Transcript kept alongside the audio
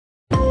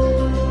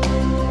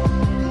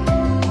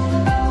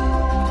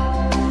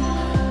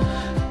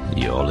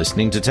You're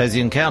listening to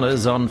Tassie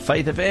Encounters on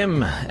Faith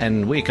FM,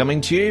 and we're coming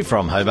to you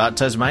from Hobart,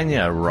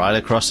 Tasmania, right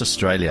across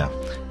Australia.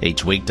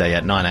 Each weekday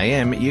at 9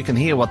 a.m, you can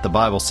hear what the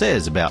Bible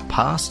says about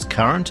past,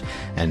 current,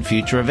 and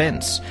future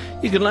events.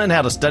 You can learn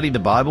how to study the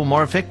Bible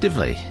more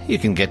effectively. You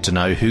can get to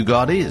know who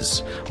God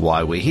is,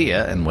 why we're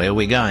here, and where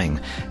we're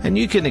going. And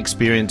you can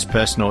experience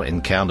personal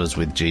encounters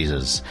with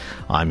Jesus.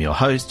 I'm your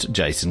host,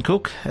 Jason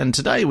Cook, and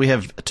today we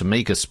have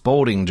Tamika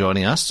Spaulding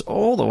joining us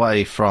all the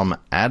way from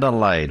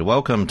Adelaide.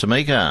 Welcome,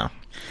 Tamika.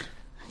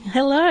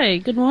 Hello,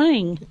 good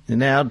morning.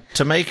 Now,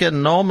 Tamika,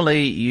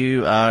 normally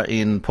you are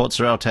in Port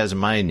Sorell,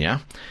 Tasmania,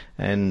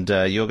 and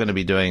you're going to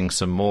be doing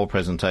some more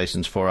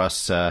presentations for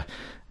us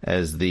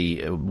as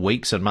the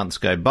weeks and months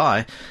go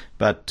by,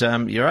 but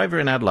you're over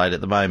in Adelaide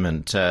at the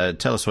moment.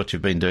 Tell us what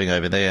you've been doing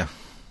over there.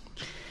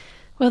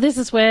 Well, this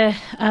is where,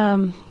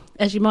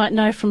 as you might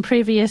know from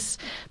previous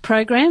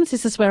programs,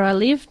 this is where I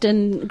lived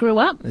and grew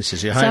up. This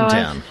is your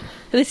hometown.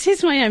 This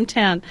is my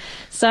hometown.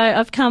 So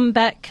I've come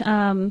back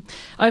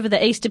over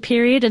the Easter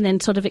period and then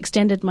sort of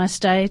extended my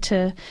stay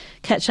to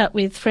catch up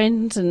with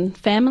friends and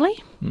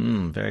family.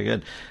 Very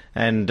good.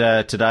 And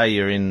today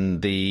you're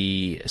in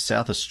the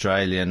South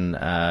Australian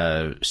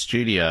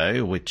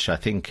studio, which I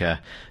think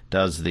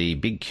does the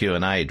big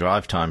Q&A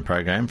drive time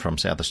program from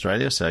South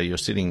Australia. So you're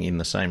sitting in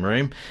the same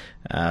room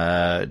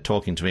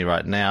talking to me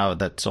right now.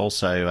 That's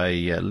also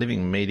a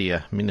Living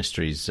Media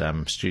Ministries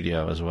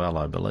studio as well,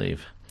 I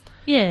believe.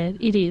 Yeah,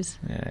 it is.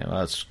 Yeah,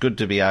 well, it's good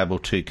to be able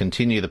to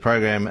continue the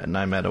program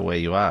no matter where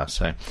you are.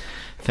 So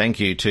thank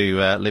you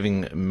to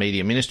Living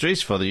Media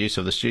Ministries for the use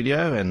of the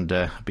studio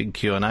and big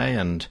Q&A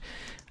and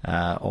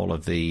all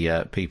of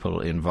the people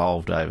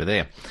involved over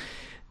there.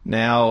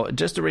 Now,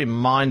 just a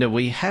reminder,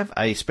 we have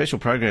a special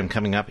program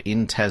coming up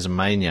in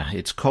Tasmania.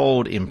 It's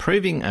called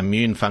Improving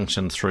Immune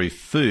Function Through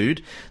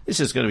Food. This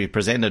is going to be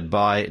presented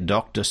by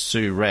Dr.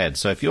 Sue Rad.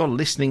 So if you're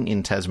listening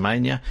in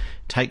Tasmania,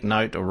 take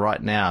note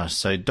right now.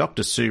 So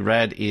Dr. Sue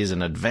Rad is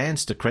an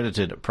advanced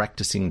accredited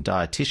practicing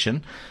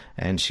dietitian,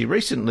 and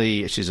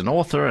she's an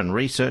author and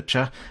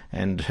researcher,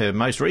 and her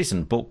most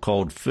recent book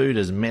called Food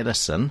as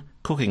Medicine,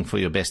 Cooking for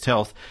Your Best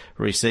Health,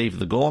 received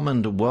the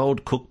Gourmand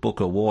World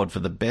Cookbook Award for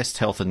the best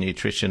health and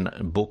nutrition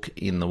book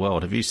in the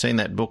world. Have you seen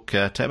that book,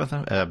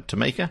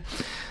 Tamika?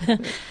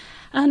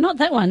 Not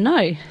that one,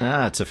 no.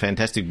 It's a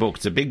fantastic book.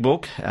 It's a big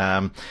book.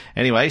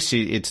 Anyway,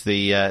 it's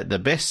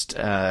the best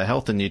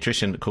health and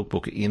nutrition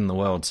cookbook in the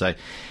world. So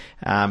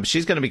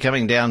she's going to be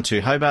coming down to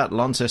Hobart,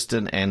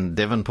 Launceston and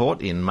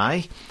Devonport in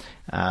May.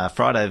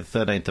 Friday the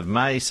 13th of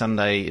May,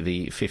 Sunday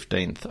the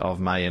 15th of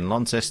May in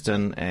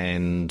Launceston,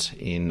 and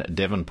in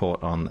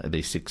Devonport on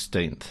the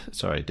 16th.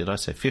 Sorry, did I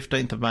say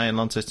 15th of May in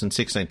Launceston,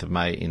 16th of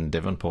May in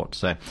Devonport?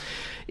 So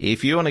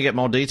if you want to get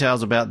more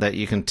details about that,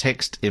 you can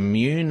text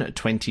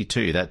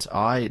Immune22. That's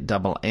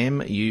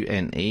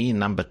IMMUNE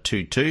number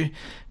 22.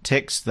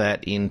 Text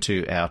that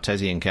into our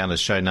Tassie Encounters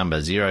show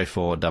number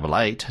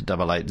 0488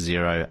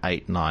 880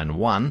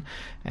 891,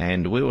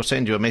 and we will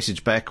send you a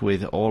message back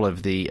with all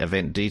of the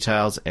event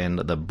details and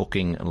the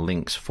booking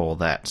links for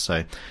that.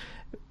 So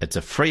it's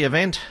a free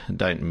event.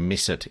 Don't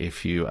miss it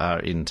if you are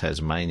in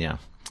Tasmania.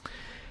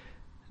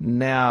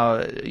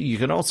 Now, you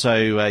can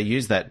also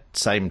use that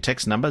same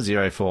text number,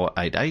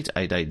 0488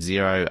 880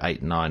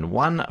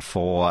 891,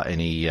 for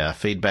any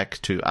feedback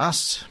to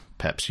us.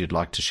 Perhaps you'd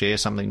like to share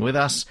something with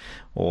us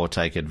or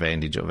take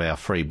advantage of our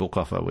free book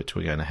offer, which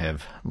we're going to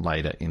have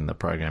later in the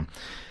program.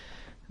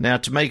 Now,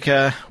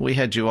 Tamika, we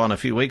had you on a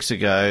few weeks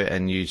ago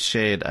and you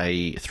shared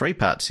a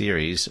 3-part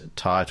series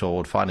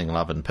titled Finding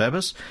Love and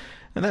Purpose.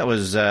 And that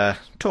was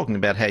talking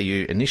about how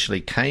you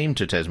initially came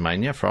to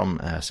Tasmania from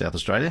South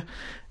Australia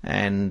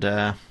and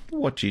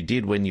what you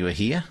did when you were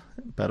here.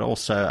 But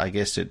also, I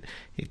guess it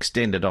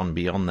extended on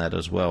beyond that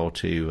as well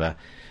to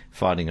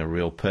finding a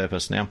real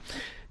purpose. Now,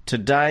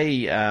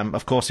 today,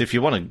 of course, if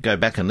you want to go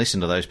back and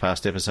listen to those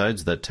past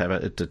episodes that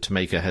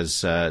Tamika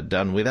has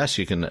done with us,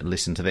 you can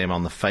listen to them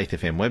on the Faith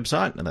FM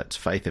website, and that's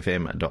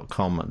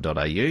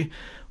faithfm.com.au,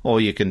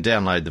 or you can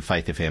download the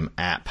Faith FM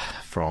app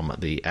from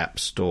the App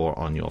Store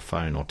on your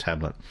phone or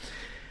tablet.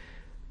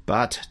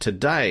 But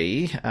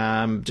today,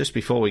 just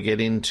before we get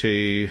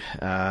into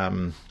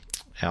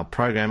our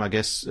program, I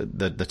guess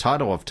the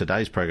title of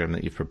today's program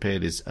that you've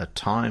prepared is A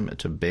Time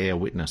to Bear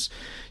Witness.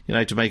 You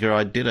know, Tamika,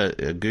 I did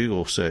a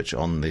Google search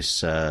on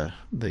this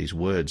these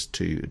words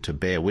to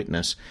bear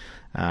witness,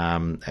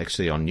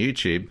 actually on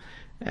YouTube,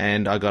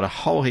 and I got a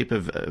whole heap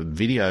of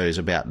videos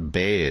about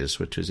bears,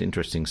 which is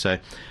interesting. So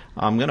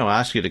I'm going to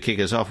ask you to kick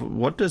us off.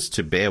 What does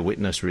to bear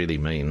witness really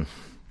mean?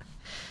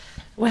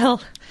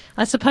 Well,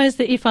 I suppose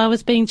that if I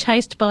was being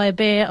chased by a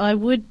bear, I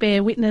would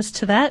bear witness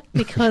to that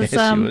because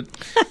yes, you would.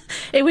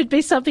 It would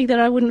be something that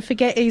I wouldn't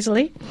forget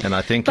easily. And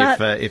I think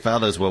if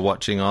others were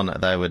watching on,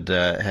 they would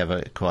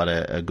have quite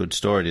a good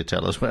story to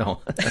tell as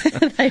well.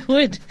 They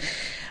would.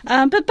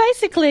 But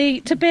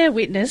basically, to bear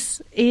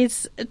witness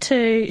is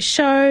to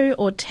show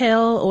or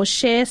tell or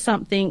share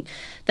something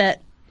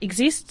that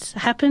exists,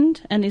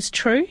 happened, and is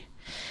true.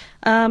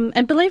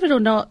 And believe it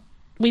or not,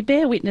 we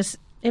bear witness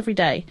every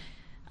day.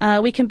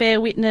 We can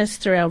bear witness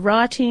through our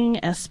writing,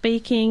 our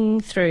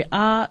speaking, through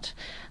art,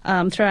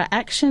 through our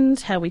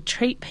actions, how we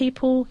treat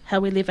people, how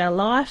we live our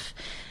life,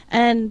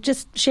 and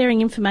just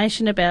sharing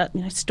information about,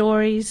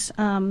 stories,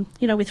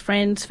 with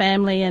friends,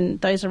 family, and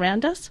those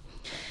around us.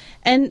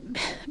 And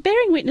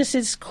bearing witness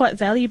is quite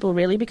valuable,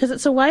 really, because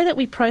it's a way that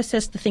we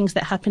process the things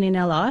that happen in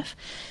our life.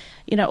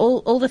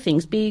 All the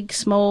things, big,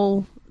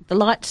 small, the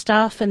light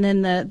stuff, and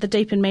then the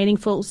deep and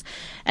meaningfuls.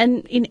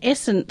 And in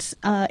essence,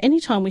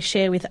 anytime we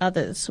share with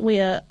others, we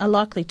are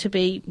likely to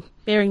be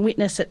bearing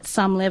witness at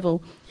some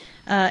level,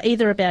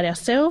 either about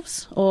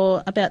ourselves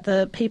or about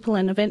the people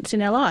and events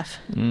in our life.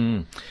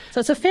 So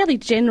it's a fairly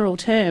general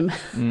term.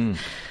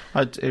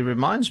 It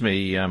reminds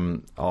me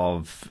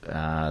of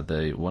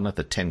one of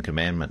the Ten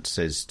Commandments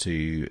says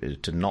to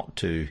not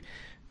to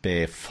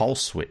bear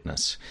false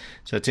witness.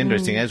 So it's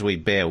interesting, as we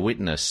bear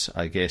witness,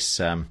 I guess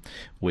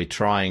we're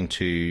trying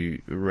to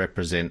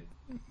represent,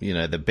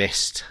 the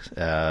best,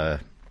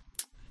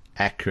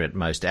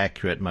 most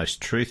accurate,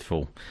 most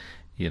truthful,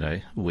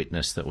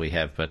 witness that we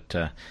have.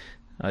 But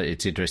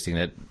it's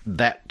interesting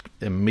that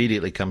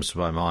immediately comes to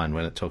my mind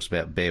when it talks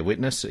about bear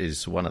witness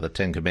is one of the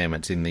Ten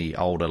Commandments in the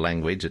older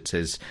language. It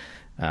says,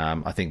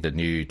 I think the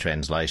new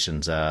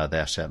translations are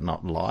 "Thou shalt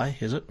not lie."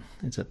 Is it?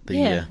 Is it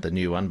the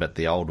new one? But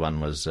the old one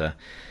was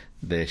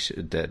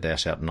 "Thou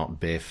shalt not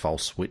bear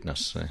false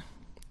witness." So,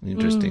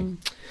 interesting.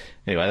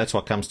 Anyway, that's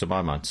what comes to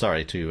my mind.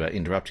 Sorry to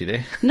interrupt you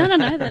there. No.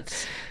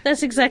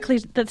 That's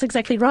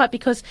exactly right,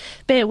 because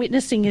bear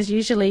witnessing is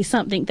usually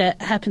something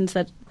that happens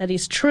that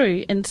is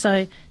true, and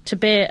so to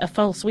bear a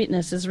false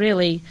witness is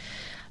really.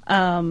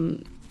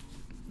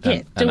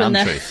 Doing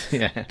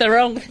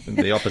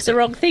the opposite, the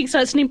wrong thing. So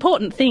it's an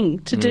important thing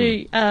to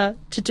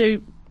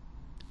do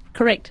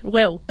correct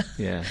well.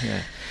 Yeah.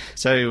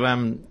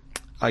 So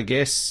I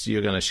guess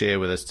you're going to share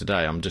with us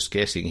today. I'm just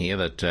guessing here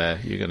that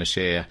you're going to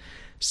share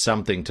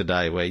something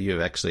today where you've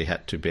actually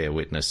had to bear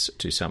witness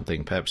to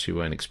something perhaps you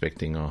weren't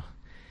expecting, or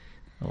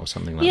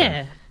something like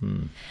that.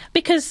 Yeah,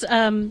 because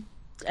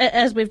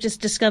as we've just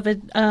discovered.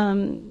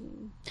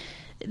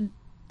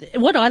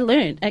 What I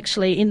learned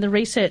actually in the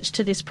research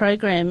to this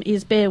program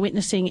is bear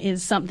witnessing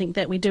is something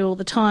that we do all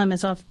the time,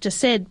 as I've just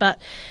said,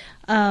 but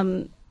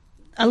a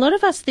lot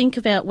of us think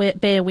about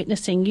bear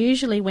witnessing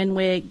usually when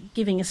we're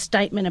giving a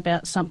statement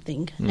about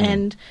something,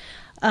 and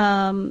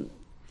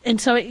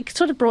so it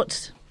sort of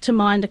brought to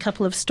mind a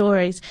couple of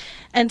stories.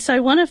 And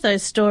so one of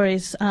those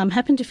stories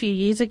happened a few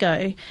years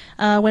ago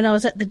when I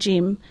was at the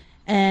gym,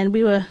 and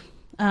we were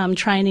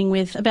training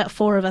with about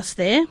 4 of us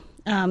there,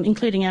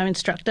 including our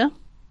instructor.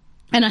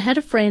 And I had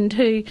a friend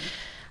who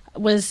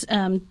was,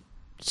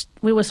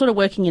 we were sort of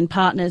working in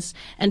partners,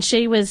 and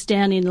she was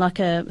down in like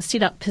a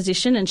sit-up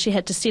position, and she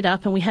had to sit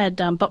up, and we had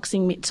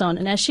boxing mitts on.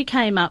 And as she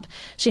came up,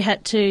 she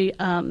had to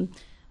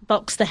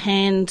box the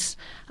hands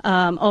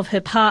of her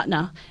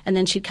partner, and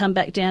then she'd come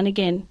back down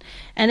again.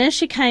 And as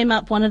she came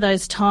up one of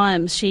those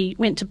times, she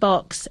went to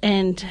box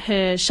and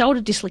her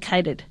shoulder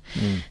dislocated.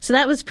 So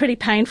that was pretty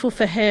painful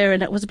for her,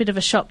 and it was a bit of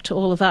a shock to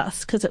all of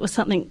us because it was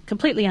something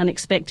completely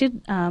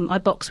unexpected. I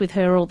box with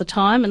her all the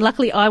time, and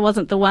luckily I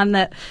wasn't the one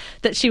that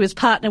she was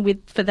partnered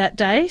with for that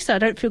day, so I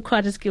don't feel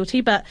quite as guilty.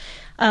 But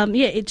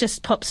it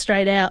just popped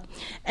straight out.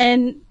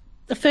 And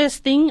the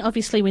first thing,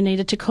 obviously, we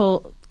needed to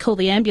call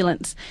the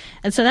ambulance,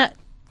 and so that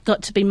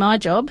got to be my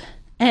job.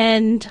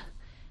 And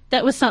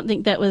that was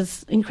something that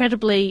was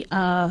incredibly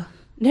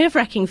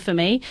nerve-wracking for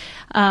me.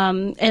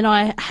 And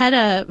I had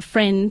a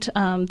friend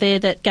there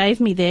that gave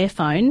me their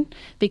phone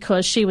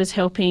because she was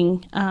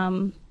helping,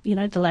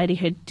 the lady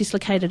who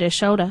dislocated her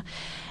shoulder.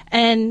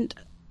 And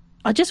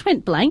I just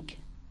went blank.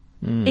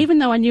 Even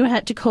though I knew I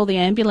had to call the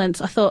ambulance,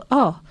 I thought,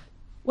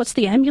 what's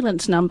the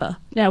ambulance number?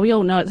 Now, we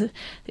all know,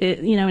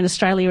 in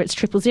Australia it's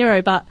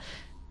 000, but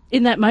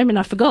in that moment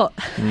I forgot.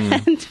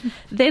 And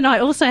then I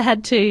also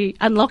had to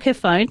unlock her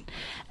phone,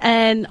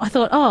 and I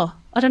thought,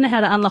 I don't know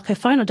how to unlock her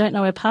phone. I don't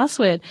know her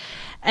password.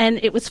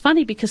 And it was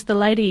funny because the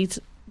ladies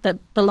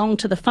that belonged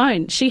to the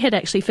phone, she had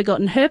actually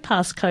forgotten her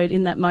passcode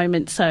in that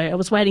moment. So I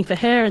was waiting for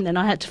her, and then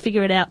I had to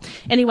figure it out.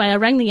 Anyway, I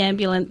rang the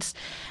ambulance,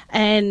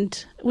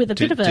 and with a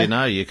bit of a... Do you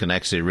know you can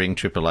actually ring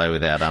AAA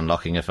without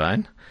unlocking a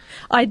phone?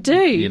 I do.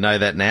 You know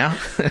that now?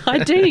 I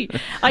do.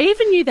 I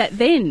even knew that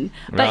then.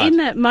 But in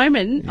that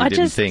moment,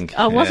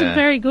 I wasn't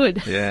very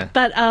good. Yeah.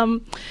 But,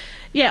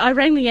 I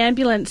rang the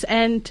ambulance,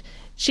 and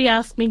she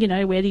asked me,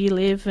 where do you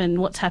live and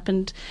what's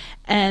happened.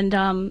 And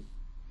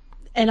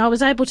I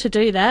was able to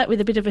do that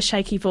with a bit of a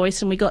shaky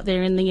voice, and we got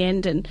there in the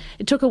end. And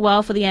it took a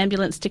while for the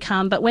ambulance to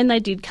come. But when they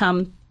did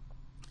come,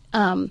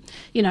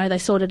 they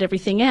sorted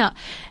everything out.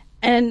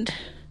 And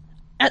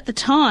at the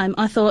time,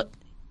 I thought,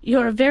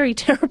 you're a very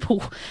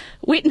terrible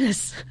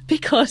witness,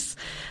 because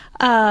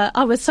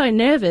I was so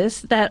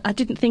nervous that I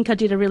didn't think I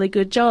did a really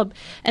good job.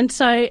 And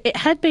so it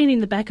had been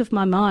in the back of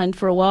my mind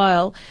for a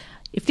while,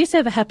 if this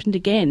ever happened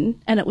again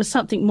and it was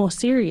something more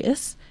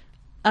serious,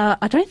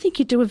 I don't think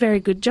you'd do a very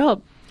good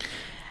job.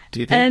 Do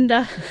you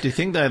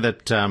think though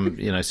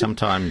that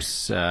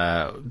sometimes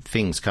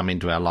things come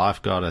into our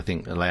life? God, I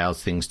think,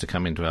 allows things to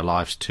come into our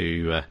lives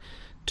to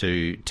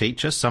to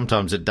teach us.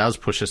 Sometimes it does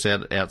push us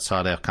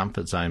outside our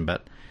comfort zone,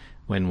 but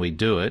when we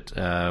do it,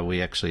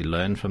 we actually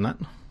learn from that.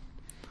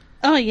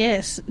 Oh,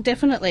 yes,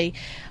 definitely.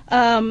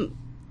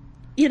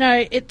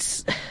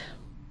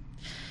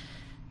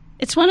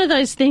 It's one of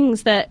those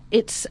things that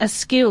it's a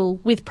skill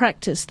with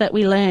practice that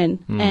we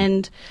learn.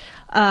 And,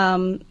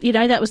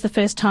 that was the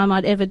first time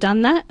I'd ever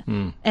done that.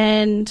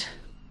 And,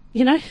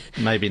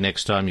 maybe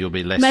next time you'll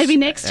be less maybe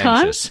next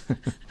anxious. Time.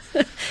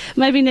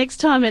 Maybe next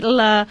time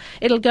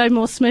it'll go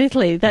more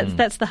smoothly.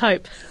 That's the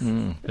hope.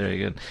 Very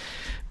good.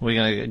 We're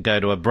going to go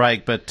to a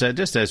break, but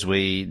just as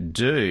we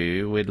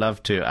do, we'd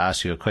love to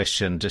ask you a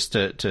question just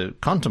to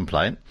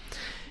contemplate.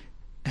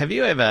 Have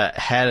you ever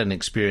had an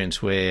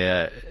experience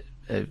where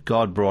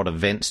God brought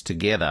events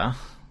together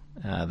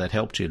that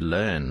helped you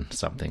learn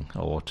something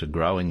or to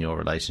grow in your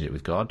relationship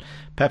with God?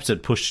 Perhaps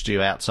it pushed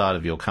you outside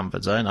of your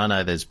comfort zone. I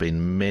know there's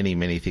been many,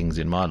 many things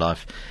in my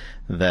life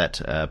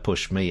that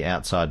push me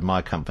outside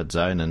my comfort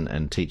zone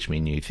and teach me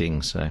new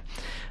things. So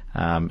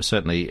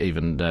certainly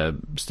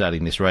even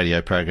starting this radio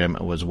program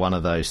was one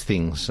of those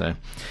things. So,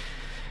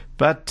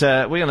 but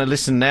we're going to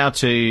listen now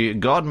to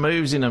God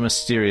Moves in a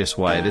Mysterious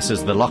Way. This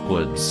is the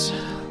Lockwoods.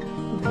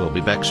 We'll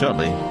be back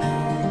shortly.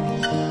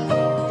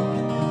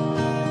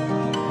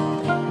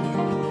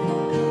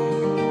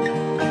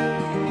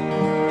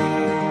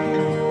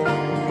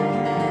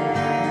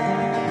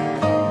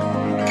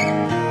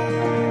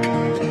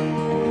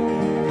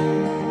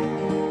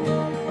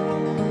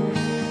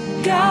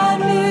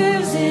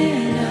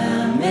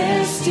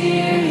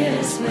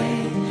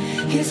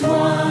 His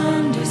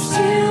wonders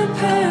to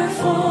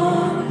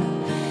perform.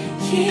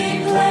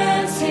 He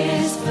plants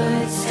his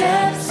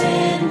footsteps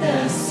in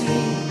the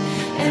sea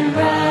and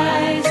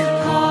rides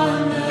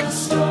upon the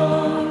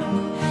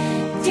storm.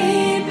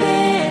 Deep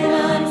in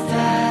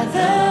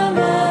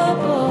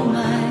unfathomable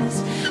minds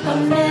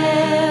of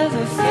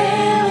never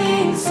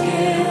failing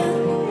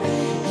skill,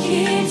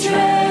 he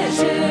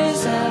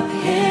treasures up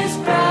his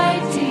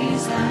bright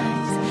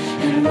designs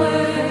and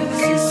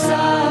works his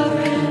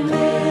sovereign will.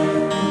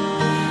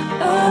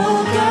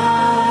 Oh,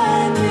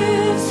 God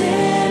moves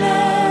in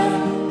a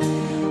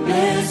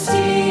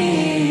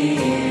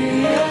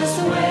mysterious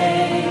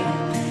way.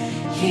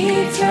 He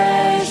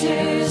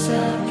treasures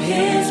up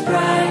his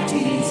bright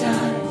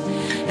designs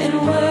and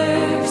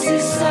works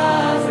his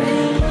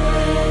sovereign will.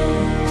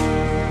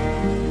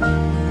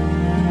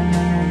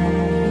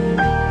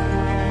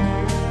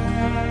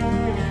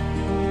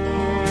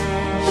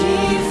 He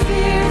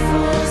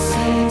fearful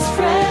saints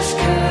fresh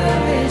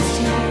courage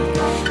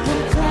take. The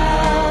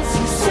clouds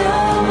of so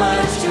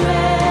much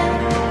dread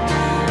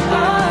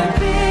are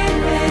big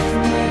with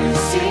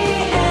mercy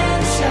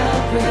and shall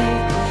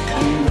break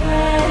in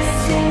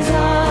blessings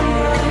on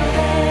your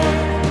head.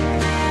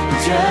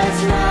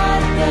 Judge not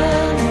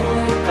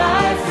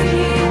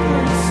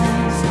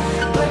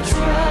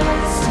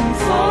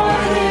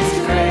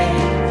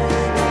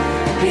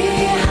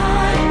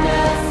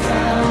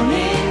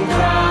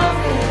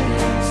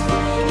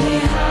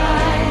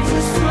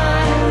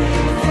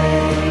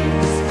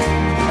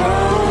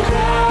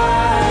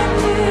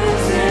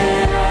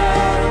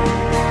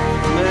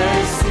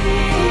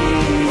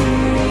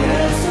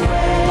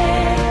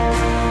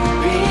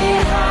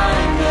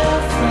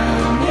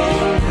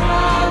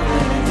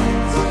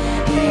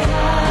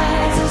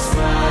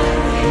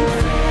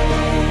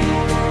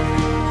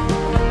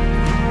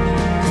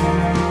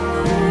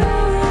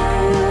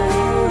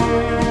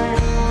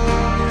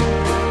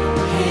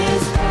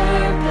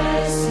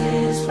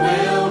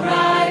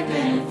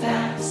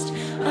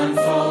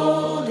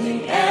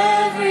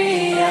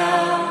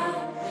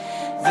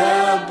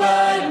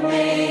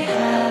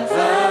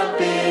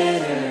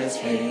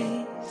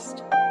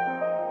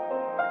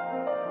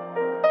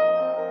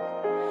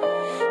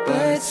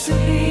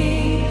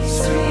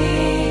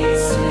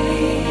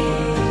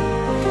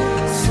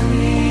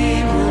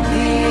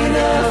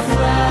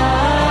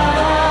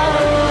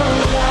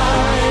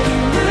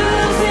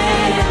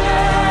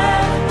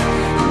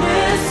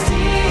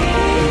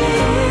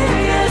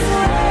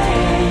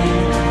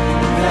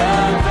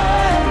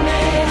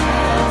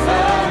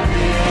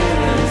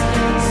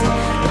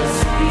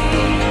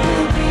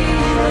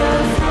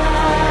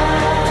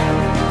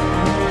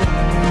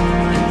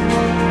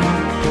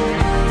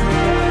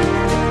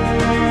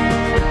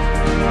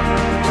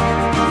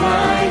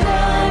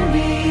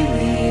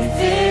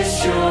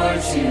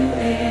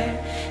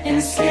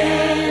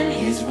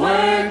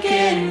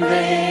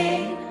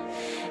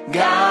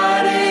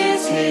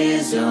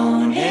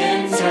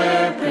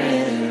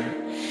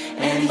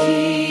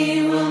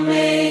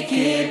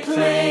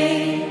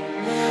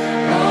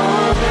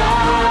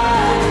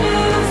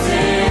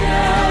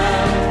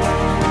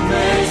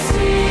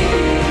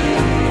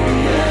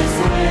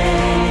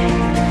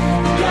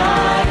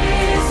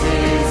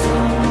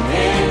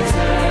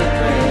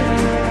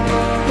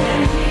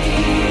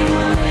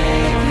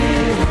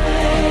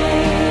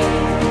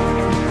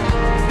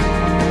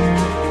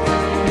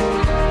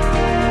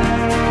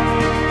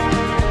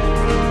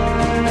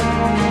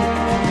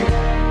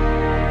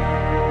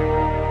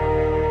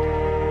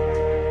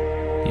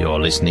You're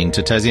listening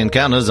to Tassie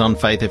Encounters on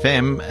Faith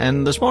FM,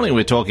 and this morning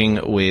we're talking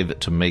with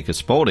Tamika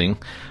Spaulding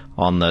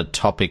on the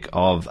topic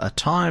of a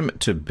time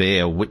to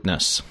bear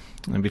witness.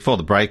 And before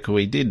the break,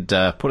 we did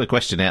put a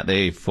question out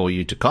there for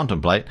you to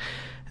contemplate.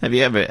 Have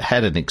you ever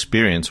had an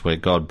experience where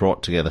God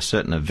brought together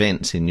certain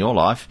events in your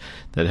life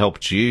that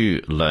helped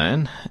you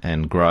learn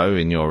and grow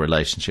in your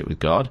relationship with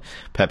God?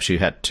 Perhaps you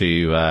had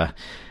to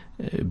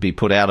be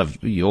put out of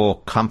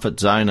your comfort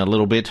zone a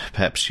little bit.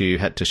 Perhaps you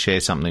had to share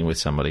something with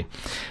somebody.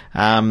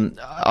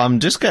 I'm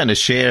just going to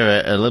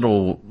share a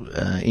little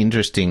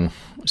interesting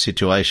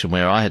situation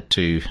where I had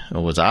to,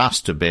 or was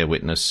asked to bear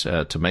witness,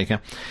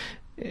 Tamika.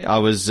 I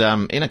was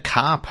in a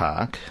car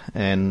park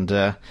and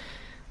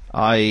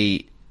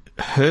I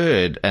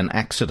heard an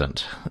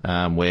accident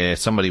where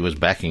somebody was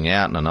backing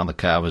out and another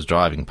car was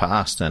driving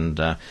past, and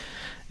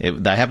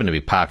they happened to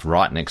be parked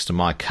right next to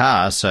my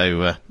car,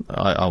 so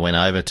I went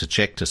over to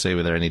check to see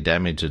whether any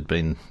damage had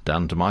been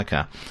done to my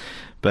car.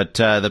 But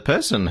the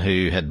person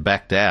who had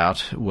backed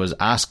out was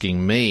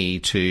asking me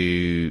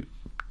to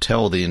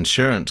tell the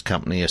insurance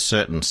company a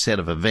certain set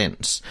of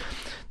events.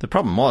 The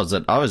problem was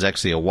that I was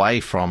actually away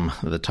from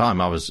the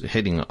time. I was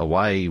heading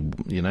away,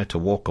 to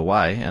walk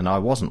away, and I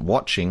wasn't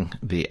watching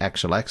the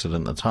actual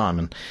accident at the time.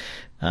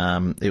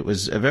 And it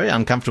was a very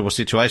uncomfortable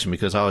situation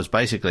because I was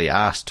basically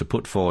asked to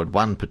put forward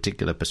one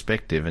particular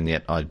perspective, and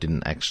yet I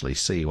didn't actually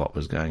see what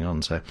was going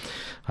on. So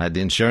I had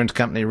the insurance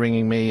company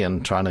ringing me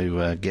and trying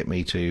to get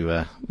me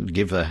to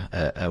give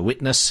a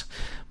witness.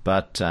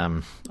 But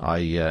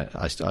I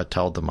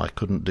told them I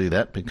couldn't do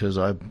that because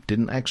I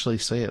didn't actually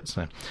see it.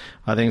 So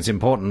I think it's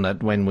important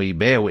that when we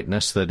bear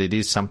witness, that it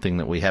is something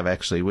that we have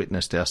actually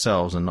witnessed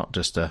ourselves and not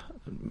just a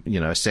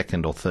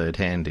second or third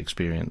hand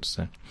experience.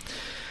 So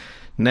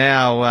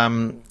now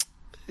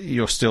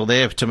you're still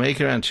there,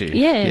 Tamika, aren't you?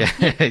 Yeah.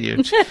 You're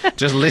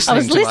just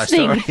listening to my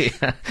story.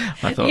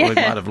 I thought we might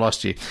have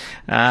lost you.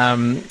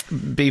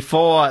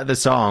 Before the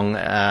song,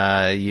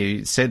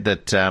 you said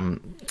that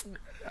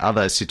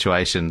other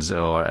situations,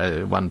 or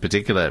one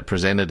particular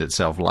presented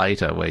itself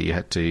later where you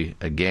had to,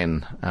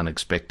 again,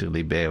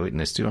 unexpectedly bear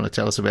witness. Do you want to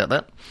tell us about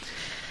that?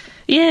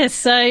 Yeah,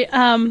 so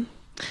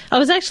I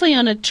was actually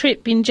on a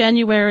trip in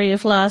January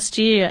of last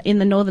year in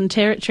the Northern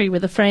Territory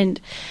with a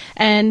friend,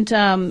 and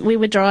we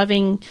were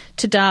driving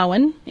to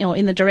Darwin,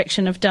 in the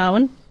direction of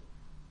Darwin.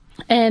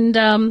 And,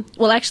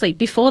 actually,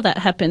 before that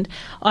happened,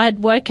 I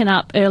had woken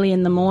up early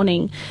in the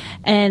morning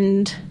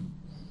and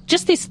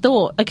just this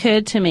thought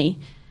occurred to me.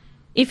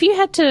 If you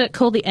had to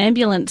call the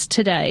ambulance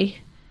today,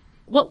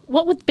 what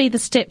would be the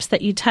steps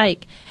that you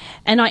take?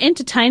 And I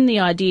entertained the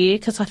idea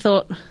because I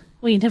thought,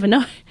 well, you never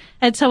know.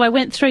 And so I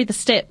went through the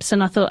steps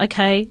and I thought,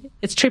 okay,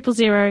 it's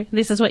 000.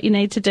 This is what you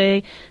need to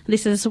do.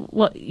 This is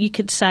what you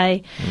could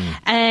say.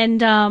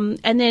 And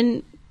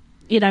then,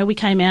 we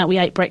came out, we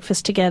ate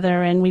breakfast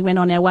together and we went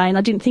on our way, and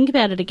I didn't think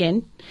about it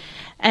again.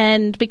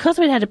 And because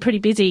we'd had a pretty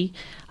busy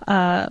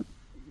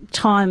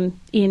time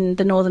in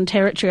the Northern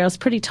Territory, I was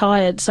pretty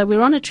tired, so we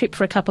were on a trip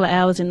for a couple of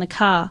hours in the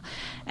car,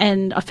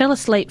 and I fell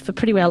asleep for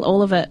pretty well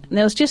all of it. And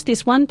there was just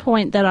this one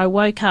point that I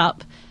woke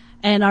up,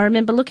 and I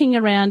remember looking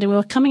around, and we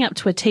were coming up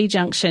to a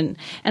T-junction,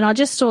 and I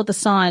just saw the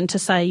sign to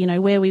say,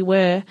 where we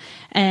were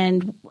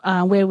and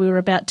where we were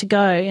about to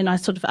go, and I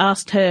sort of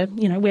asked her,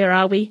 where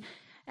are we?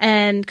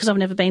 And because I've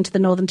never been to the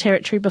Northern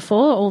Territory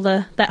before,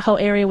 that whole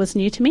area was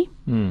new to me.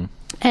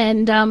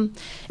 And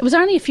it was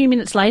only a few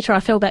minutes later I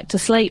fell back to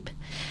sleep.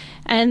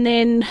 And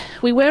then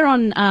we were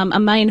on a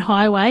main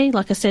highway,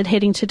 like I said,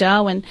 heading to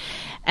Darwin.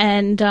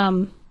 And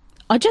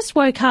I just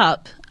woke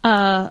up,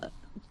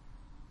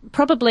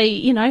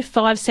 probably,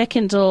 5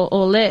 seconds or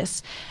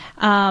less,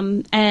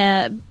 while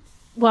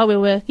we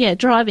were,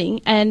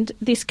 driving. And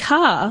this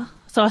car,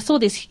 so I saw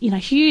this,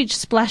 huge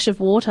splash of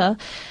water.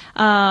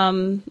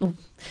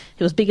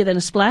 It was bigger than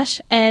a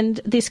splash. And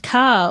this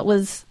car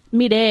was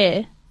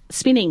midair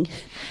spinning.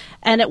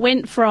 And it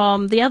went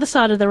from the other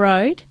side of the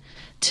road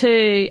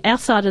to our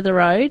side of the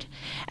road,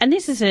 and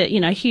this is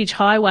a huge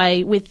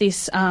highway with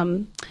this.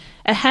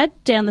 It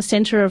had down the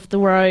centre of the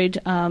road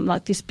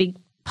like this big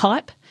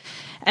pipe,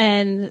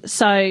 and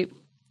so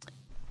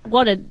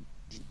what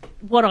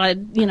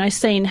I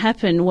seen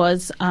happen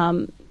was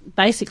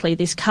basically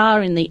this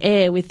car in the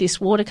air with this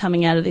water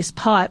coming out of this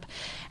pipe,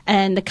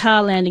 and the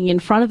car landing in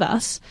front of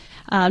us.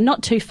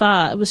 Not too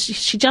far. It was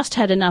she just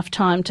had enough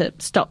time to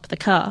stop the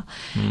car,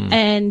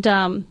 and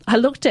I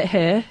looked at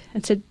her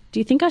and said, do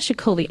you think I should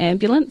call the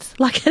ambulance?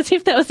 Like as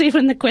if that was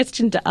even the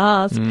question to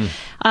ask.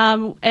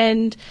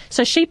 And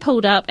so she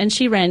pulled up and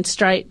she ran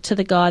straight to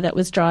the guy that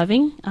was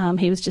driving.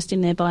 He was just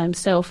in there by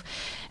himself.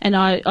 And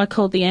I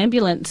called the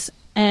ambulance.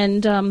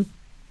 And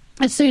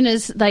as soon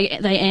as they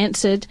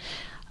answered,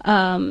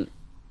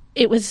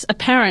 it was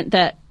apparent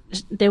that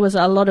there was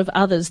a lot of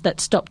others that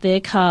stopped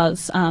their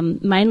cars,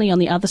 mainly on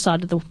the other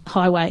side of the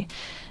highway,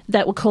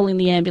 that were calling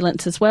the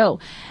ambulance as well.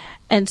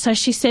 And so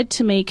she said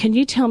to me, can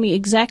you tell me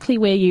exactly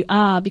where you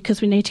are, because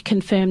we need to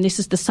confirm this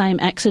is the same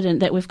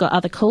accident that we've got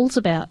other calls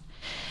about.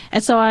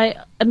 And so I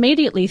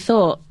immediately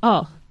thought,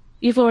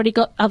 you've already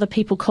got other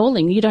people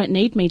calling. You don't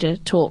need me to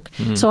talk.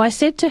 So I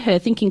said to her,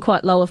 thinking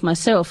quite low of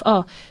myself,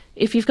 oh,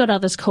 if you've got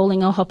others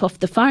calling, I'll hop off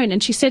the phone.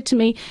 And she said to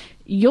me,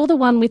 you're the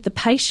one with the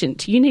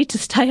patient. You need to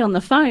stay on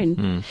the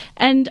phone.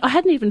 And I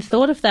hadn't even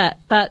thought of that.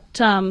 But,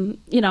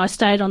 I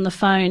stayed on the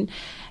phone.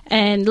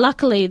 And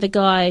luckily the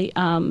guy,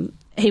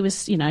 he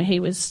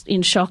was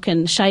in shock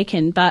and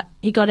shaken, but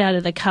he got out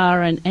of the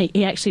car and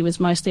he actually was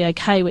mostly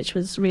okay, which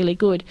was really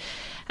good.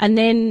 And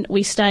then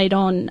we stayed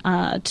on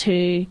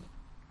to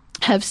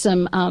have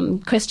some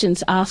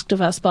questions asked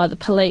of us by the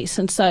police.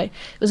 And so it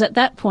was at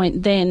that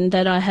point then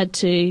that I had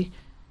to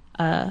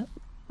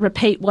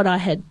repeat what I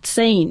had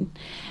seen.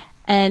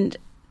 And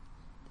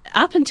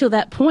up until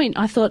that point,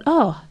 I thought,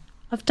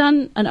 I've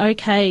done an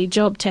okay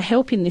job to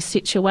help in this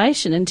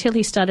situation, until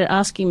he started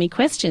asking me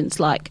questions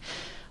like,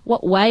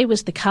 what way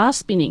was the car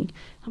spinning?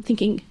 I'm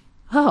thinking,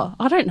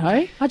 I don't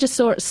know. I just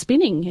saw it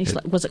spinning. He's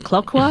like, was it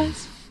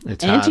clockwise?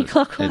 It's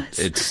anti-clockwise?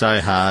 It's so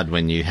hard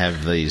when you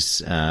have these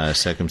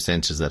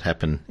circumstances that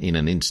happen in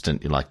an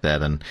instant like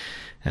that, and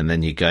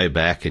then you go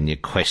back and you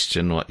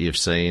question what you've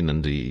seen,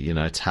 and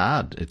it's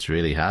hard. It's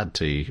really hard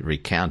to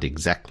recount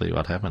exactly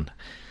what happened.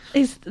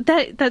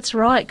 That's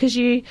right, because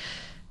you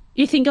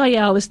think,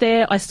 I was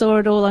there, I saw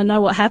it all, I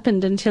know what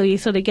happened, until you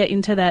sort of get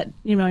into that,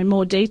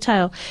 more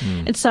detail.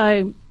 And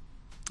so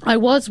I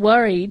was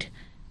worried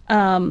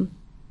that,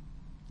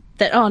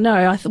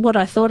 what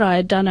I thought I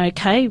had done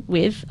okay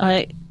with,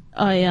 I'm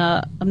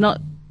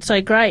not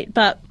so great.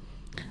 But,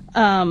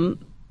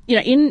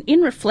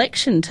 in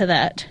reflection to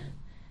that,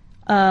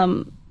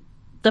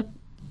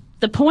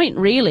 the point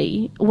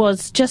really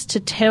was just to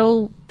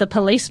tell the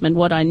policeman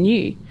what I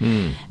knew.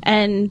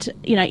 And,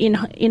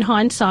 in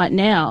hindsight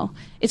now,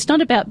 it's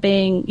not about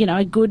being,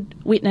 a good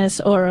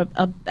witness or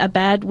a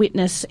bad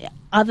witness,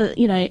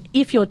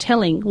 if you're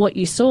telling what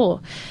you saw,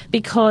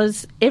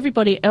 because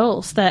everybody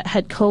else that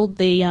had called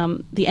the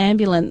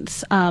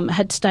ambulance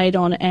had stayed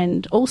on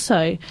and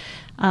also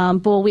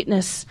bore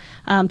witness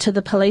to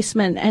the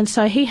policeman. And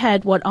so he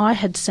had what I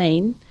had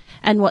seen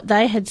and what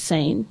they had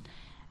seen.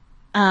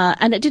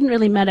 And it didn't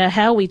really matter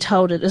how we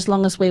told it, as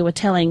long as we were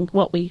telling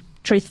what we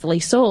truthfully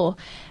saw.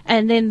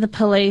 And then the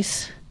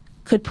police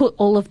could put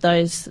all of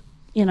those,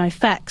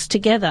 facts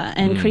together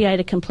and create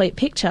a complete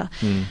picture.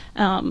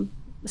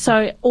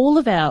 So all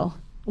of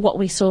what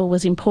we saw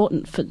was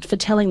important for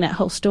telling that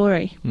whole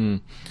story.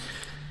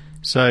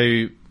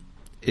 So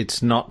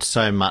it's not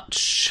so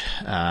much,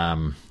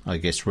 I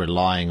guess,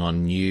 relying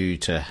on you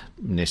to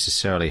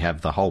necessarily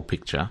have the whole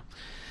picture.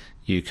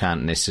 You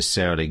can't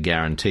necessarily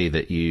guarantee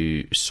that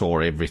you saw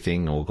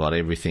everything or got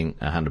everything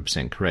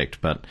 100% correct,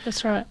 but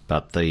that's right.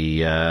 But the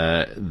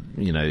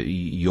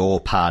your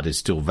part is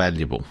still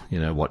valuable.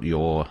 What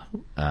your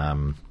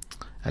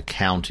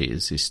account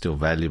is still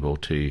valuable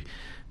to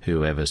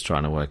whoever's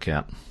trying to work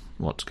out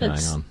what's going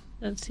on.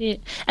 That's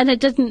it. And it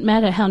didn't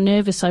matter how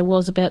nervous I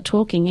was about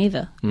talking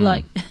either.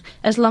 Like,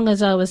 as long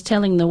as I was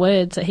telling the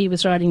words that he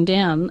was writing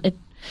down, it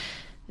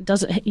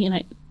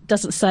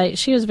doesn't say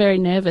she was very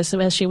nervous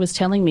as she was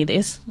telling me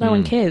this. No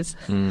one cares.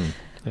 Yeah.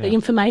 The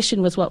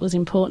information was what was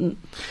important.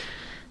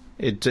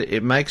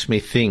 It makes me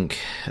think,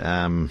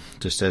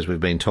 just as we've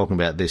been talking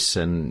about this,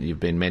 and you've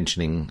been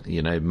mentioning,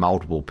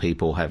 multiple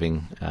people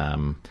having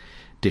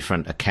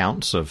different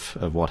accounts of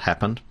what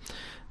happened.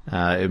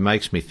 It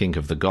makes me think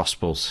of the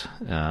Gospels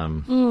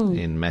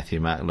in Matthew,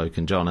 Mark, Luke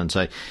and John. And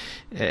so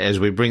as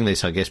we bring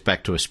this, I guess,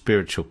 back to a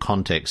spiritual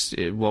context,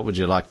 what would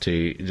you like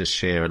to just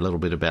share a little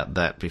bit about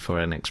that before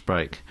our next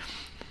break?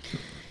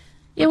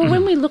 Yeah, well,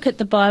 when we look at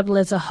the Bible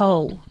as a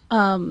whole,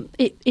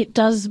 it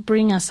does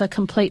bring us a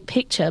complete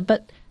picture,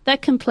 but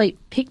that complete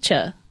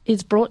picture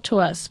is brought to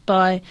us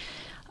by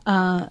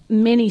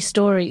many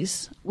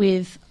stories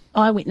with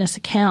eyewitness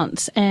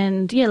accounts.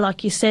 And,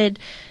 like you said,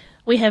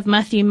 we have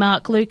Matthew,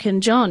 Mark, Luke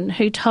and John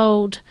who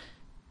told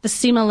the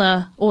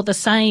similar or the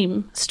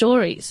same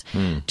stories,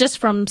 just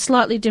from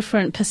slightly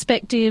different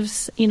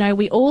perspectives.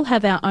 We all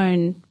have our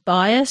own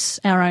bias,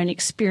 our own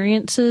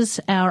experiences,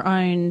 our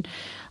own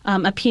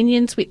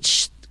opinions,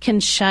 which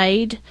can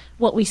shade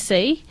what we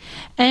see.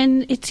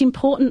 And it's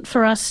important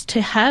for us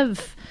to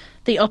have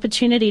the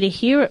opportunity to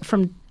hear it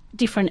from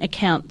different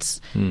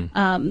accounts.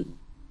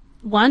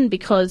 One,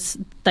 because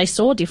they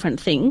saw different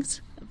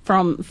things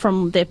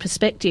from their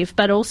perspective,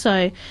 but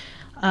also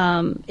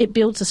it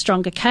builds a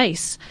stronger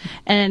case.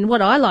 And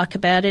what I like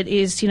about it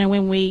is,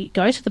 when we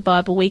go to the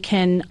Bible, we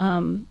can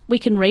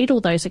read all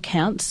those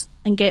accounts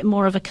and get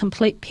more of a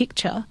complete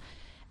picture.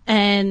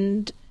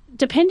 And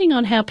depending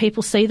on how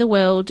people see the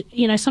world,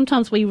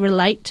 sometimes we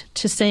relate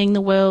to seeing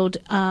the world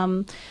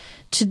from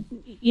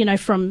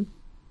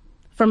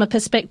a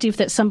perspective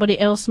that somebody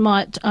else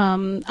might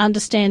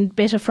understand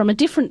better from a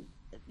different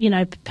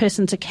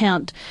person's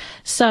account.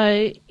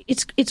 So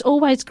it's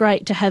always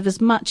great to have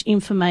as much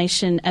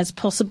information as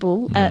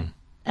possible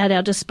at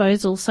our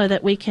disposal, so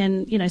that we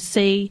can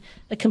see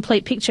the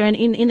complete picture, and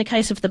in the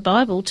case of the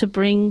Bible, to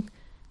bring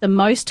the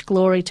most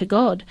glory to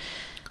God.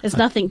 There's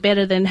nothing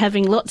better than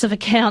having lots of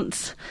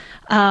accounts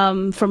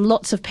from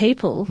lots of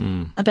people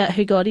about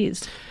who God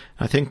is.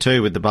 I think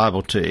too with the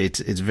Bible too, it's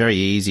very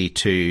easy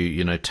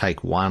to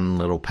take one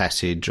little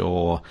passage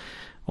or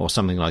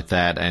something like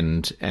that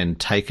and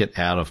take it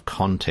out of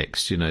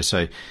context.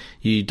 So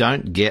you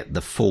don't get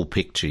the full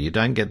picture, you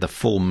don't get the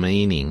full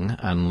meaning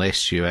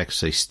unless you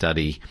actually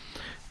study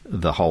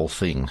the whole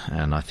thing.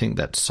 And I think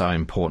that's so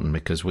important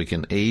because we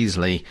can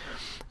easily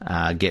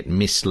get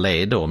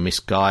misled or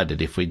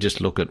misguided if we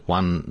just look at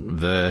one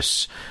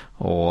verse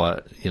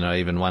or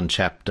even one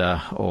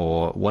chapter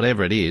or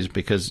whatever it is,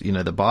 because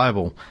the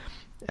Bible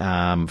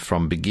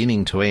from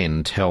beginning to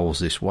end tells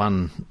this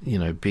one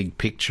big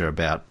picture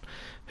about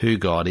who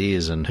God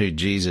is and who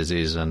Jesus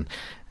is and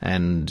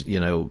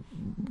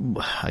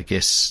I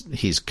guess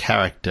his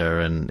character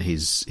and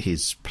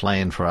his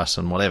plan for us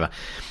and whatever.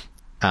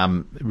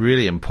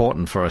 Really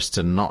important for us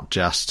to not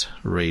just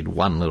read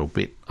one little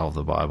bit of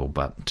the Bible,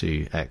 but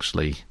to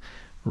actually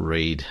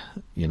read,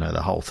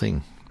 the whole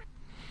thing.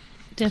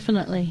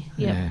 Definitely,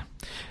 yep. Yeah.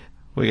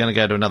 We're going to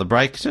go to another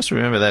break. Just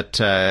remember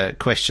that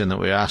question that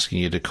we're asking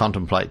you to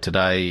contemplate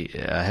today.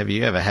 Have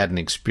you ever had an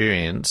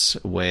experience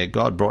where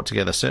God brought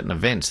together certain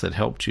events that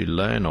helped you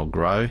learn or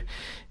grow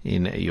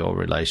in your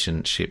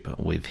relationship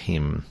with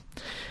him?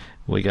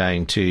 We're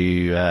going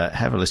to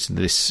have a listen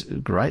to this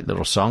great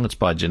little song. It's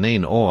by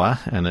Janine Orr,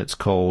 and it's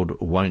called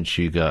Won't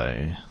You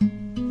Go?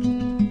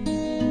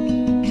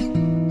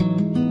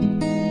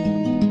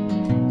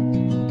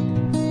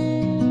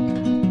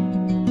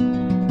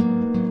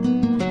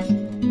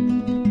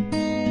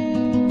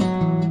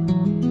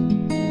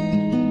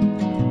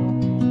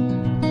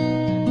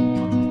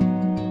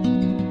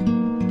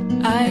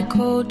 I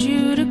called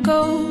you to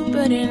go,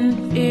 but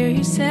in fear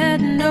you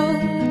said no.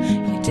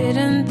 You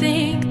didn't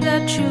think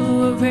that you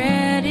were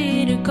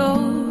ready to go.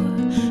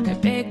 I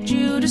begged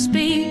you to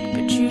speak,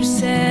 but you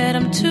said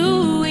I'm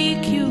too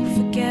weak. You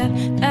forget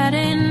that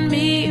in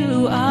me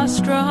you are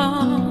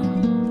strong.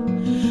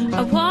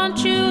 I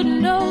want you to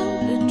know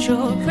that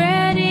you're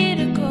ready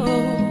to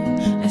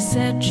go. I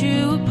set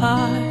you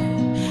apart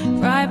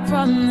right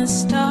from the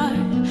start.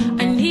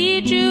 I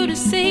need you to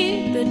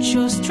see that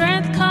your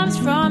strength comes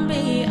from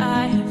me.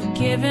 I have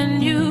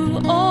given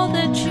you all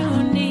that you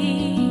need.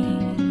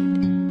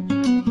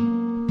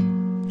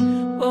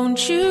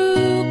 Won't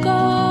you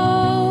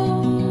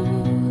go?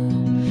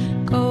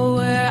 Go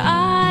where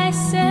I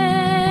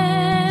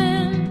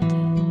send.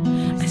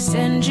 I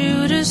send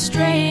you to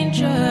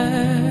strangers.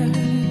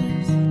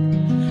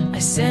 I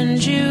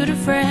send you to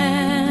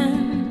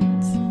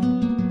friends.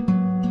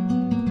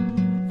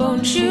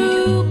 Won't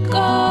you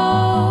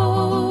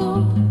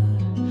go?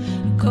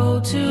 Go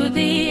to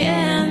the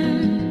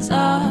ends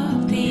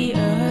of the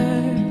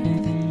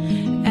earth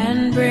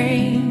and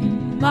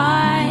bring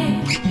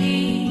my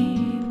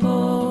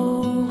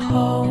people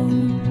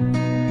home.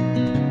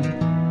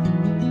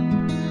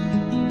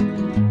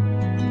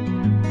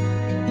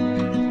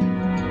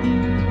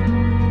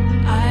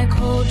 I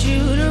called you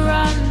to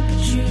run,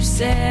 but you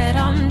said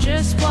I'm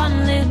just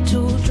one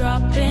little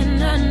drop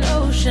in an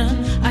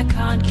ocean. I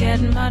can't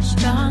get much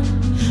done.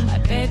 I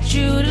begged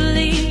you to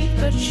leave,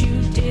 but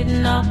you did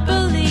not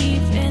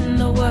believe in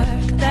the work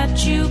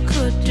that you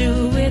could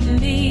do with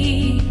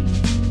me.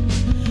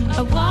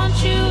 I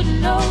want you to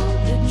know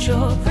that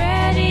you're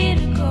ready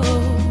to go.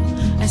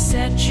 I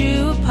set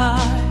you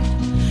apart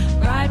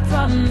right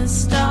from the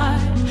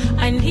start.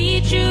 I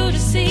need you to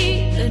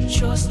see that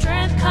your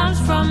strength comes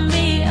from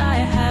me. I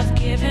have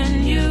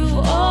given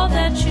you all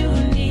that you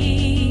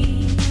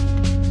need.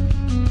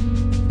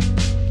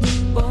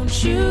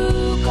 Won't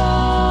you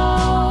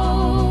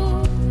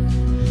go?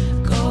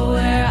 Go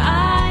where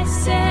I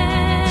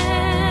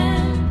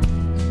send.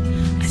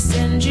 I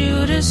send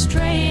you to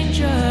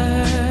strangers.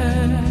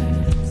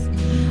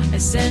 I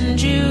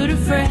send you to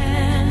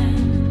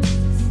friends.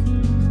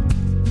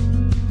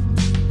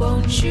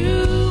 Won't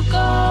you go?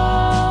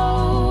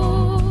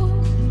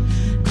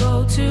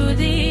 Go to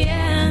the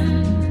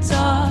ends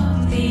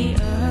of the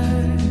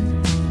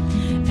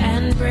earth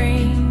and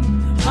bring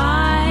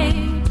my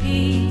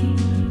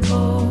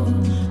people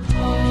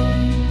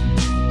home.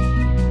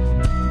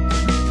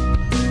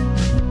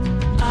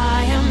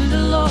 I am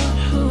the Lord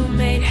who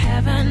made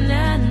heaven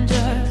and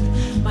earth.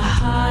 My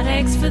heart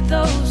aches for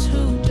those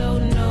who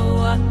don't know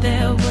what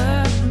they're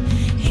worth.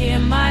 Hear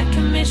my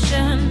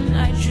commission,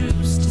 I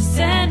choose to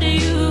send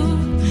you.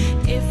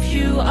 If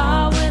you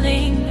are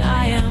willing,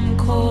 I am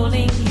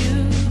calling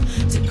you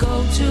to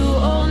go to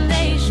all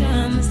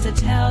nations, to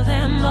tell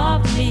them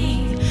of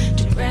me,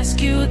 to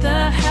rescue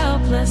the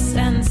helpless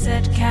and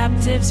set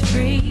captives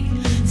free,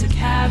 to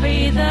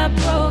carry the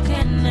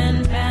broken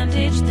and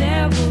bandage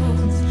their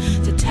wounds,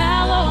 to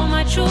tell all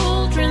my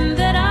children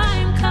that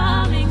I'm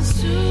coming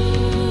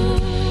soon.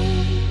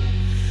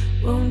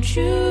 Won't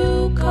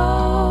you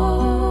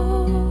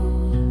go?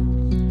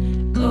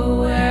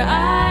 Go where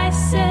I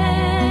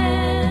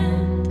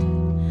send.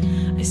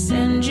 I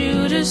send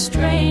you to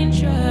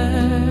strangers.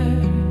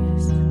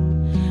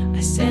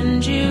 I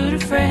send you to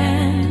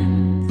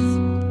friends.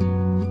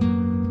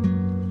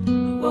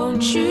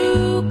 Won't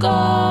you go?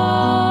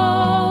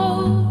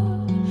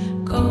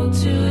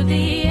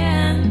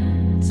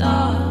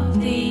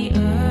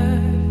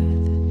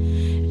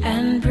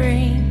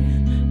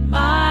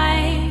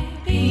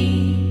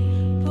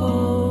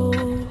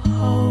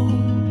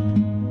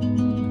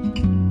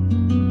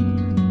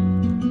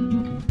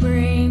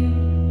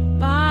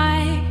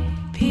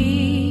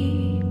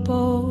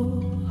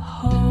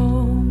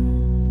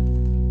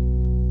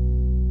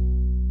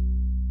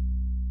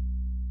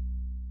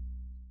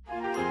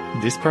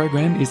 This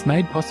program is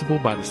made possible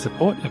by the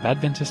support of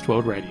Adventist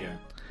World Radio.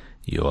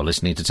 You're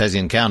listening to Tassie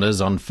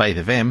Encounters on Faith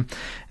FM,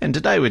 and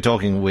today we're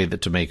talking with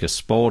Tamika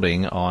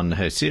Spaulding on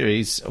her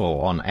series,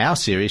 or on our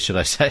series, should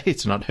I say.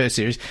 It's not her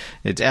series,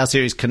 it's our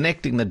series,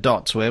 Connecting the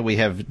Dots, where we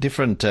have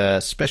different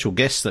special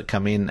guests that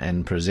come in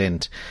and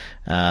present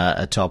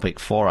a topic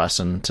for us.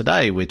 And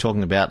today we're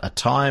talking about a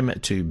time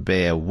to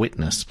bear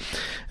witness.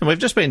 And we've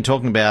just been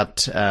talking about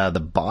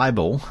the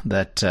Bible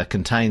that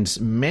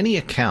contains many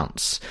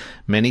accounts,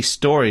 many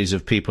stories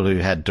of people who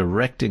had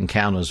direct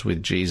encounters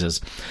with Jesus.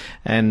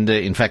 And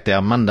in fact,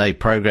 our Monday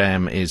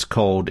program is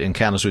called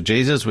Encounters with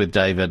Jesus with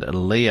David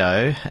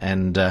Leo.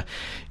 And,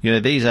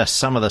 these are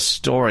some of the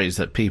stories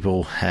that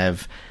people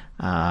have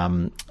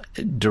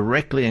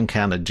directly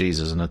encountered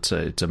Jesus. And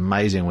it's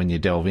amazing when you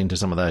delve into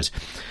some of those.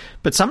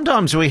 But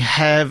sometimes we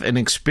have an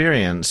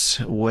experience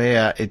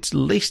where it's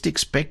least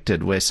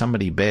expected, where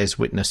somebody bears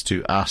witness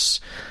to us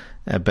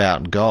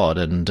about God,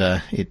 and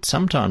it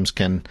sometimes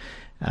can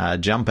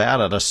jump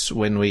out at us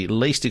when we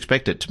least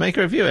expect it.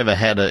 Tamika, have you ever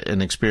had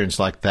an experience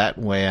like that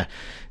where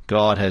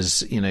God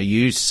has,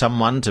 used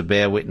someone to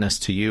bear witness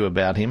to you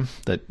about him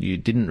that you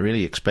didn't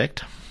really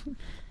expect?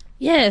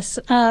 Yes.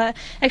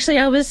 Actually,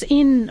 I was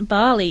in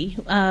Bali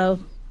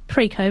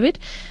pre-COVID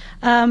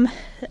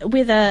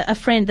with a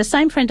friend, the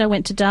same friend I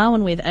went to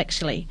Darwin with,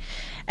 actually.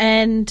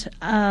 And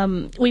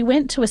we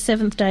went to a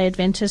Seventh-day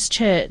Adventist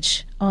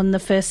church on the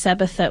first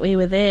Sabbath that we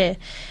were there.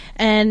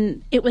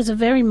 And it was a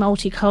very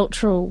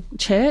multicultural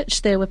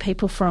church. There were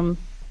people from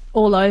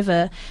all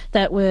over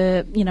that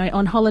were,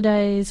 on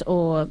holidays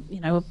or,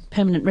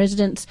 permanent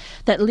residents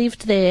that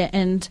lived there.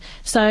 And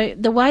so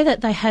the way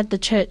that they had the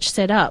church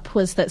set up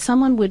was that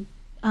someone would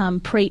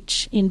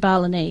preach in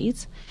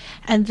Balinese,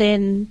 and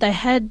then they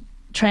had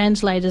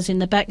translators in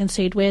the back, and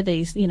so you'd wear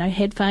these,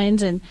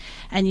 headphones, and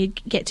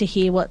you'd get to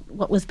hear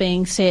what was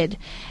being said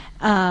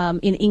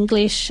in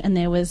English, and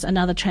there was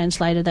another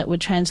translator that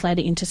would translate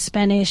it into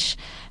Spanish.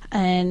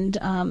 And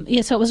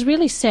so it was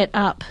really set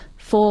up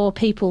for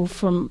people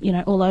from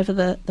all over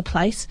the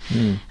place.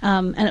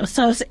 And it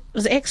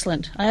was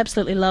excellent. I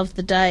absolutely loved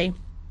the day.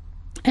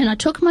 And I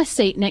took my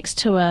seat next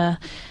to a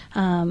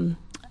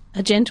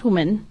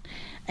gentleman,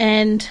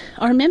 and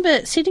I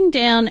remember sitting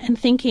down and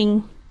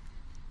thinking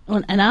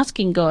and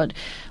asking God,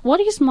 what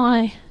is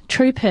my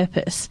true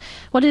purpose?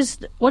 What is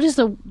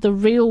the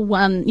real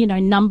one,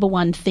 number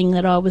one thing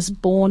that I was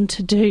born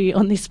to do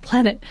on this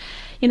planet?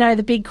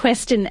 The big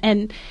question.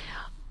 And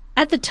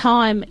at the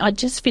time, I'd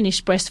just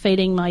finished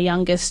breastfeeding my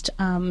youngest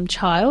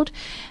child,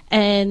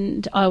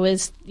 and I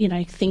was,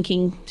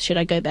 thinking, should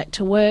I go back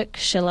to work?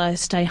 Shall I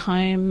stay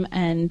home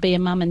and be a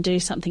mum and do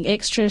something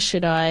extra?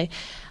 Should I,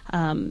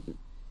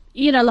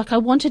 I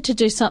wanted to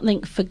do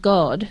something for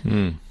God,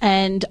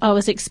 and I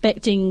was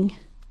expecting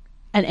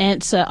an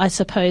answer, I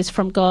suppose,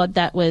 from God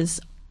that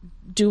was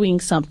doing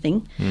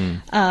something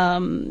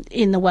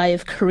in the way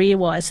of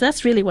career-wise. So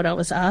that's really what I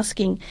was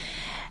asking.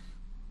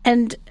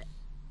 And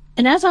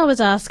as I was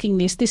asking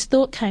this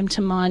thought came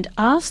to mind: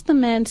 ask the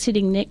man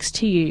sitting next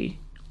to you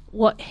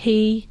what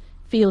he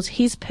feels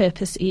his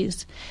purpose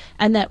is,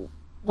 and that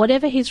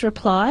whatever his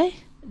reply,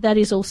 that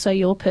is also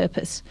your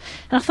purpose.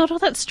 And I thought,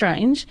 that's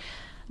strange.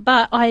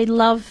 But I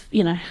love,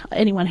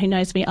 anyone who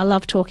knows me, I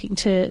love talking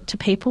to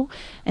people.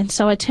 And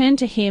so I turned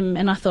to him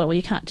and I thought, well,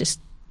 you can't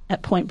just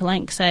at point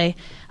blank say,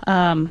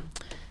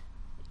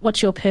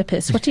 what's your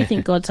purpose? What do you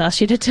think God's asked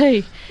you to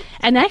do?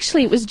 And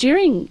actually it was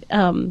during,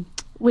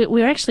 we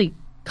were actually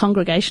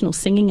congregational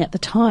singing at the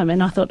time,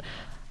 and I thought,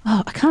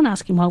 I can't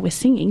ask him while we're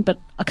singing, but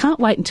I can't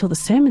wait until the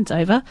sermon's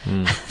over.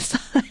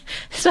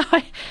 So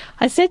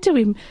I said to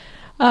him,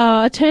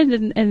 I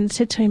turned and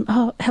said to him,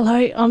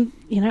 hello, I'm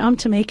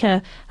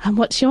Tamika.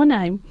 What's your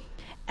name?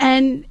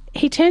 And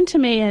he turned to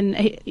me and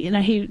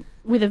he,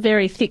 with a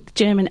very thick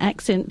German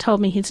accent,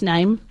 told me his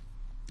name.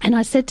 And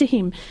I said to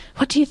him,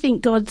 what do you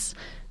think God's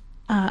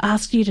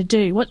asked you to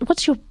do?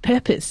 What's your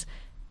purpose?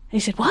 And he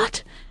said,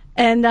 what?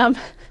 And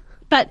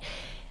but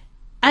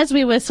as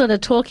we were sort of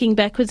talking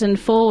backwards and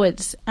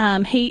forwards,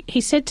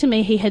 he said to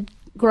me he had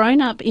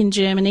grown up in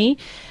Germany,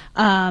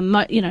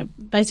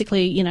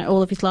 basically,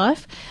 all of his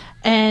life.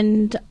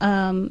 And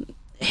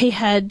he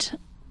had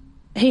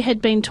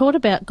been taught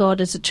about God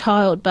as a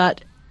child,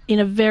 but in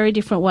a very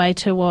different way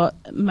to what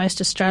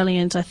most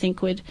Australians, I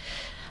think, would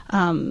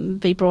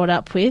be brought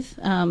up with,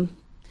 where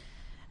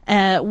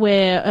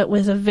it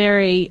was a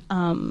very,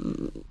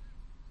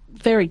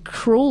 very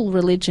cruel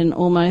religion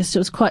almost. It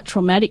was quite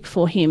traumatic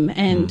for him.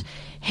 And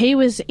he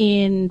was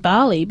in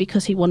Bali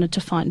because he wanted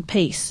to find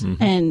peace.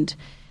 And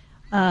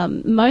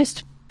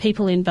most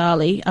people in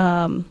Bali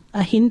are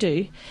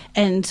Hindu,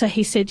 and so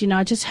he said,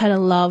 I just had a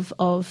love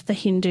of the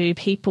Hindu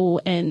people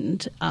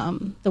and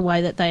the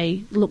way that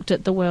they looked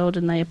at the world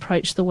and they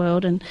approached the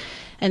world,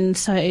 and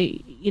so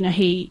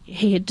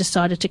he had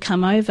decided to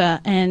come over,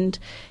 and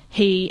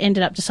he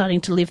ended up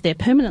deciding to live there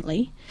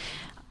permanently,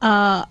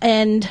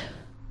 and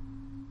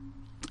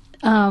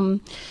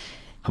I'm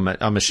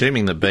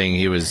assuming that being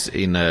he was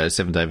in a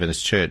Seventh-day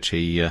Adventist church,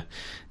 he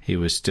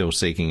was still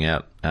seeking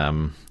out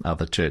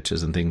other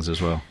churches and things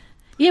as well.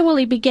 Yeah, well,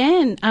 he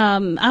began,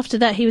 after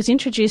that he was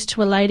introduced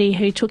to a lady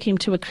who took him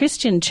to a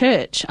Christian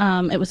church.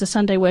 It was a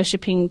Sunday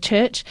worshipping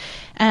church,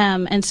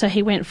 and so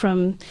he went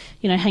from,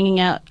 hanging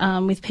out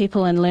with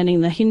people and learning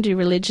the Hindu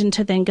religion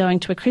to then going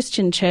to a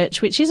Christian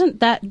church, which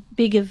isn't that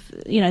big of,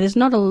 there's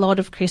not a lot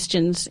of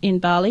Christians in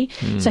Bali.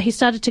 So he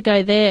started to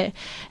go there,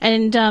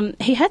 and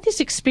he had this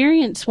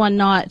experience one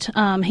night,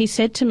 he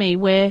said to me,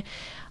 where,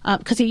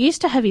 because he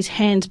used to have his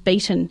hands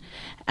beaten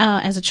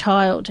as a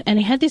child, and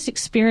he had this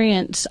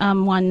experience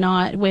one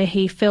night where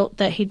he felt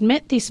that he'd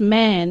met this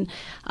man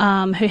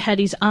who had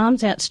his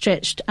arms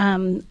outstretched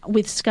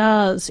with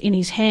scars in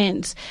his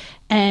hands,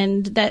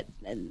 and that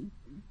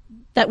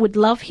would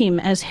love him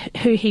as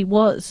who he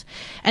was.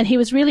 And he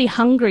was really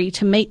hungry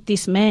to meet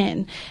this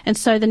man. And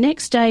so the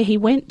next day he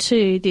went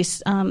to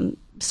this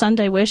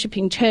Sunday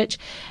worshipping church,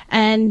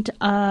 and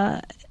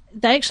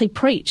they actually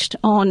preached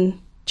on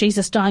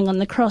Jesus dying on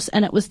the cross,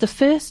 and it was the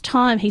first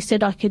time, he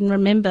said, I can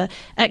remember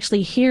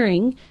actually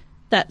hearing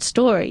that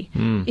story.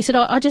 He said,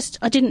 I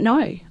didn't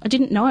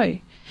know.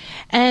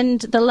 And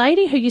the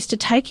lady who used to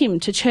take him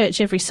to church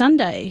every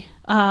Sunday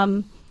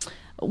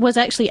was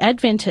actually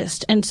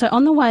Adventist, and so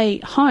on the way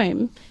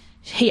home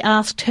he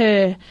asked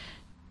her,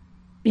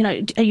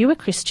 are you a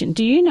Christian?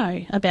 Do you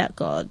know about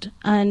God?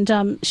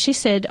 And she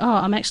said,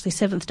 I'm actually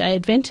Seventh-day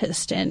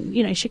Adventist, and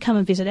you should come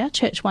and visit our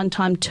church one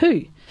time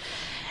too.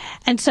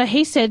 And so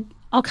he said,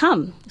 I'll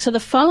come. So the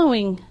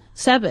following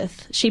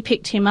Sabbath, she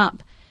picked him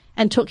up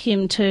and took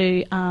him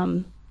to,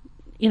 to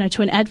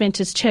an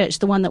Adventist church,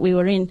 the one that we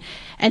were in.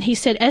 And he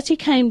said, as he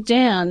came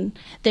down,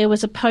 there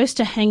was a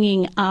poster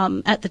hanging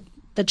at the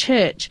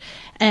church,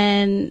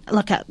 and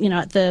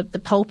at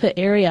the pulpit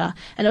area,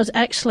 and it was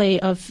actually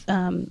of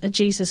a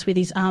Jesus with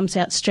his arms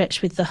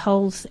outstretched with the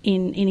holes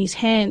in his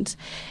hands.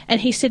 And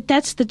he said,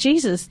 that's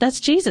Jesus, that's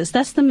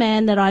the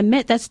man that I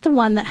met, that's the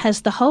one that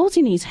has the holes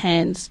in his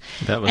hands.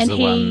 That was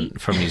one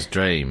from his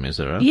dream, is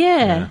it right?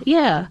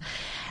 Yeah.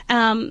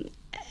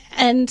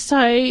 And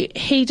so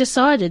he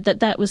decided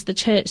that was the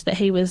church that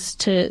he was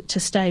to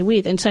stay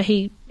with, and so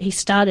he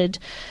started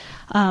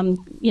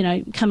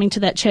coming to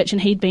that church,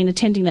 and he'd been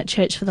attending that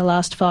church for the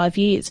last 5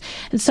 years.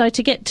 And so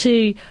to get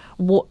to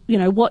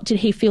what did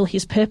he feel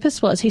his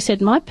purpose was, he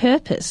said, my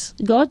purpose,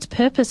 God's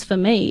purpose for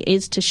me,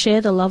 is to share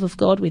the love of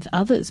God with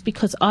others,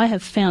 because I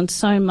have found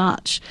so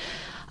much,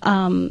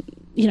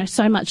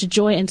 so much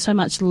joy and so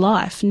much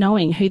life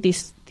knowing who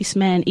this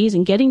man is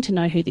and getting to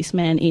know who this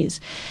man is.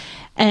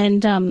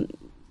 And,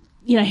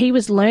 he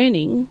was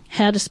learning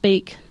how to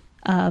speak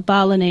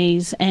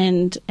Balinese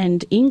and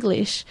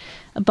English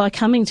by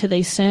coming to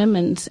these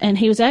sermons, and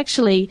he was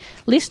actually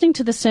listening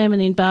to the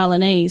sermon in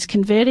Balinese,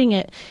 converting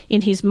it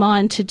in his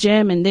mind to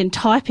German, then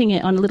typing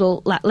it on a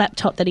little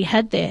laptop that he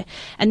had there,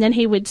 and then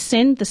he would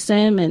send the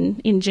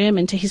sermon in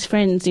German to his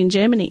friends in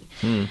Germany,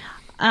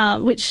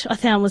 which I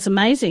found was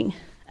amazing.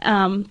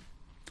 And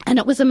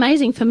it was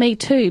amazing for me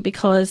too,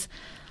 because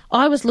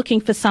I was looking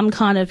for some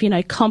kind of,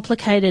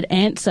 complicated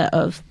answer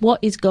of what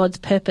is God's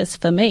purpose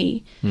for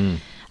me.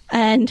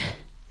 And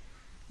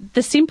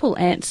the simple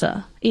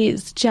answer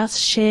is just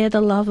share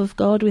the love of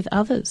God with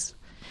others.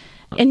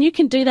 And you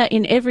can do that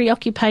in every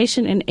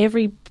occupation and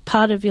every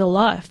part of your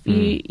life.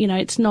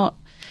 It's not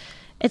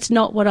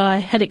what I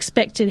had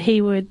expected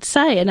he would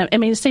say. And I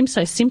mean, it seems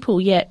so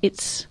simple, yet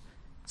it's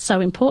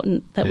so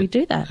important that we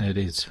do that. It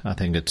is. I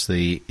think it's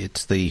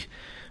the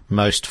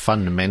most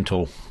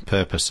fundamental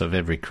purpose of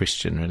every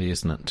Christian, really,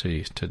 isn't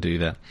it, to do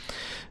that?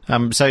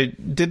 So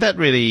did that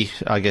really,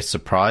 I guess,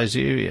 surprise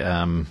you,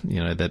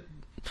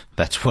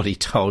 that's what he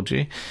told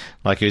you?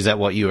 Like, is that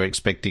what you were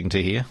expecting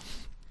to hear?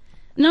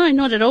 No,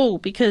 not at all,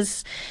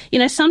 because,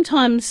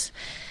 sometimes,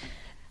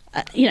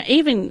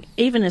 even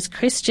as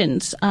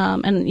Christians,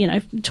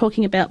 and,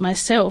 talking about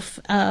myself,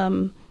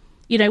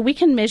 we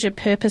can measure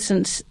purpose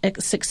and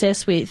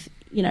success with,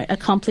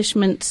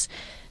 accomplishments,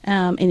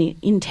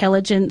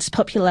 intelligence,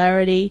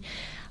 popularity,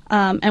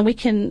 and we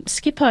can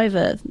skip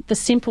over the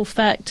simple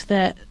fact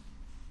that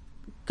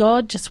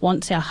God just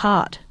wants our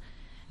heart.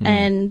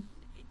 And,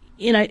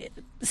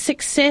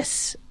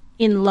 success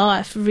in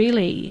life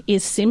really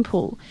is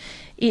simple.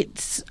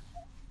 It's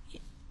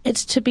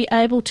to be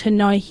able to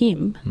know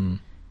him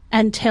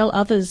and tell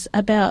others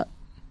about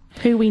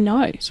who we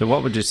know. So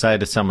what would you say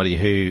to somebody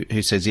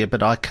who says, yeah,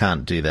 but I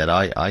can't do that.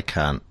 I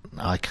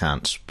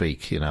can't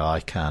speak, I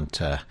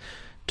can't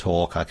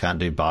talk, I can't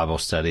do Bible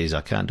studies,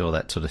 I can't do all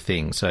that sort of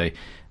thing. So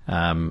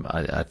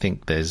I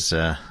think there's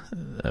a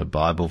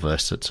Bible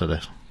verse that sort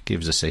of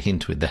gives us a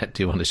hint with that.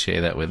 Do you want to share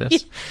that with us? Yeah.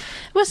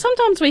 Well,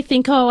 sometimes we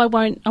think, I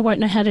won't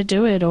know how to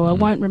do it, or I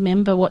won't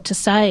remember what to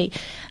say.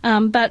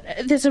 But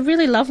there's a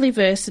really lovely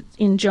verse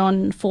in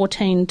John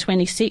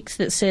 14:26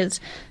 that says,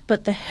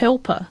 but the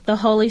Helper, the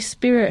Holy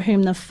Spirit,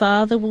 whom the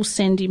Father will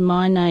send in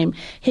my name,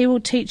 he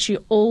will teach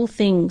you all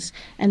things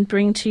and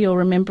bring to your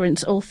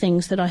remembrance all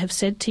things that I have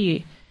said to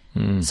you.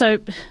 So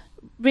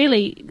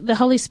really, the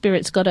Holy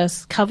Spirit's got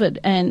us covered,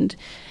 and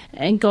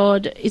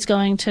God is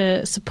going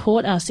to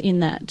support us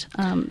in that.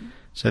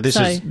 So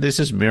this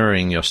is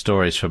mirroring your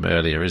stories from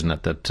earlier, isn't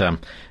it? That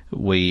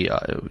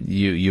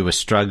you were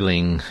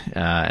struggling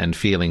and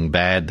feeling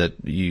bad that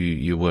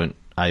you weren't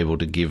able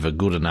to give a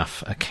good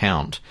enough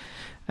account,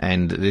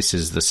 and this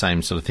is the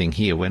same sort of thing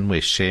here. When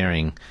we're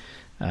sharing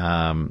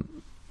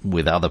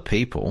with other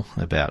people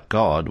about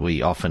God,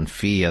 we often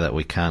fear that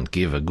we can't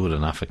give a good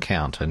enough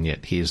account, and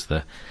yet here's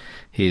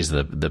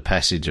the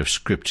passage of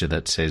Scripture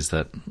that says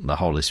that the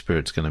Holy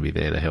Spirit's going to be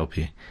there to help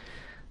you.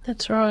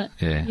 That's right.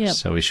 Yeah. Yep.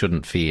 So we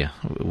shouldn't fear.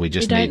 We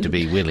just need to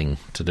be willing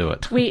to do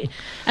it. We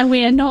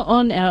are not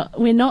on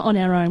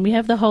our own. We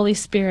have the Holy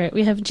Spirit.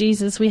 We have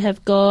Jesus. We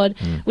have God.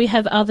 We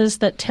have others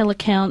that tell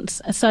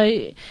accounts.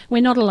 So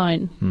we're not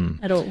alone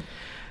at all.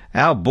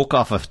 Our book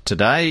offer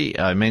today,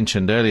 I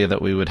mentioned earlier that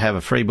we would have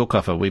a free book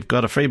offer. We've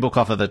got a free book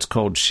offer that's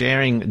called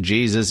Sharing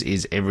Jesus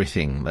is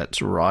Everything.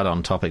 That's right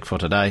on topic for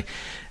today.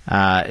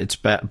 It's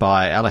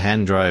by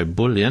Alejandro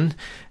Bullion.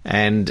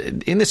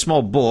 And in this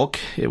small book,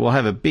 it will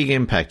have a big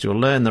impact. You'll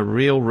learn the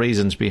real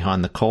reasons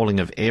behind the calling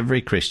of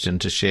every Christian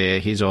to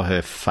share his or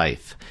her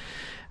faith.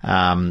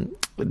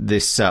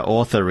 This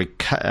author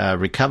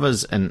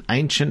recovers an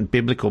ancient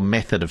biblical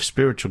method of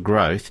spiritual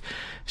growth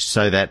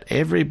so that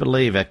every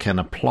believer can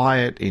apply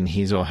it in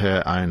his or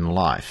her own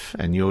life,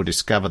 and you'll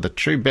discover the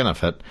true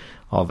benefit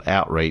of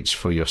outreach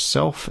for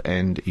yourself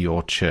and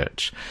your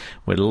church.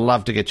 We'd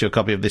love to get you a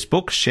copy of this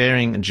book,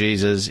 Sharing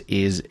Jesus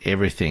is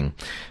Everything.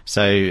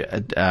 So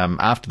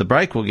after the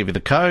break, we'll give you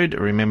the code.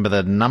 Remember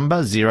the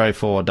number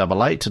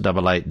 0488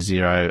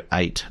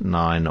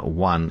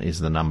 880891 is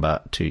the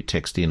number to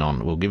text in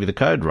on. We'll give you the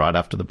code right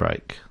after the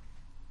break.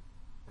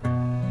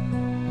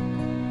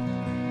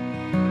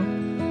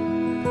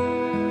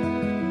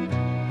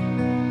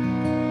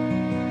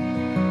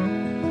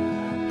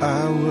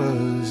 I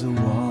was a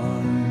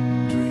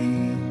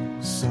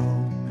wandering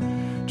soul,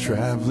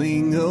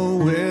 traveling a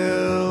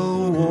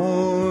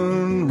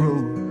well-worn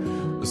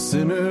road, a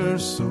sinner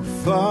so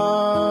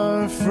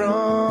far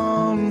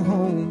from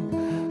home,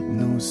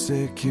 no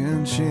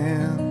second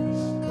chance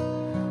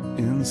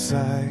in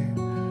sight.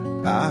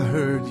 I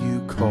heard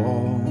you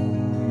call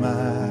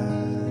my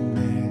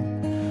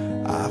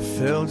name, I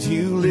felt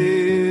you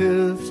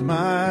lift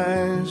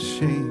my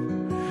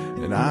shame,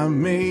 and I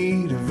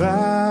made a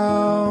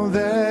vow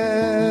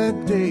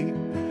that day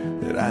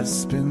that I'd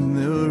spend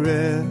the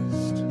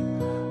rest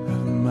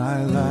of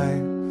my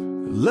life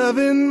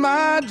loving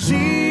my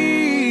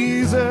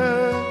Jesus,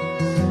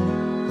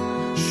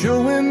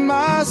 showing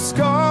my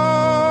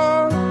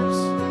scars,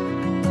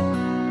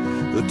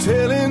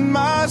 telling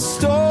my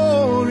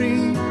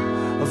story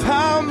of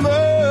how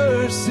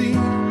mercy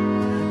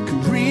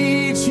can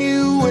reach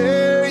you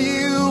where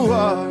you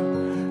are.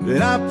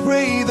 And I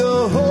pray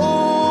the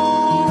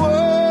whole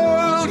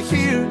world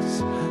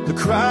hears the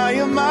cry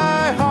of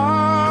my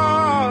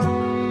heart,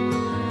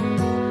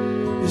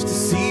 is to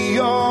see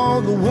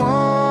all the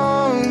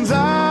ones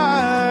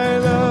I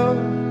love,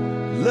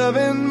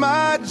 loving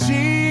my Jesus.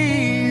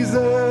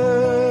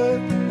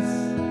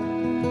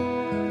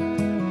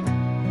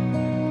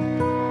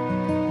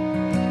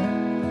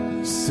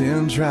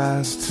 Sin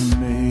tries to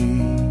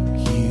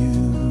make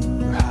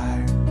you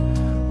hide,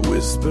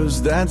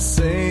 whispers that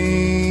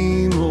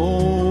same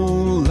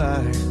old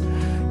lie,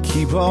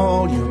 keep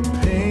all your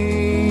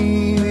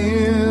pain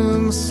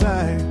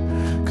inside,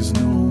 'cause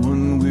no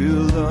one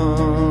will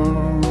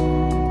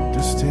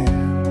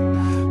understand.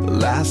 The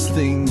last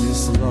thing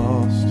this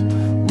lost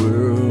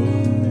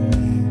world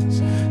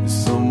needs is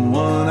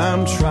someone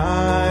I'm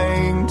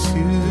trying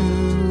to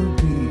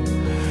be.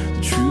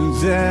 The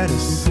truth that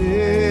has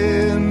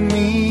set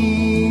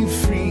me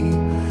free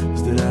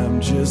is that I'm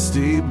just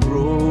a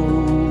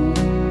broken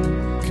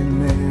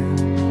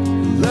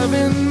man,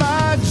 loving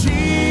my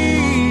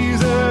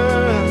Jesus,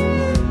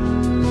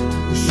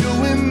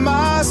 showing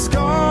my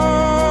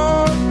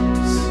scars,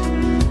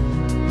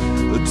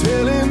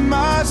 telling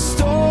my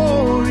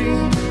story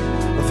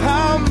of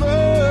how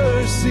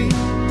mercy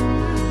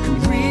can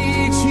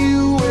reach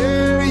you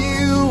where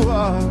you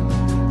are.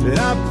 And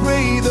I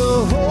pray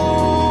the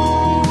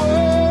whole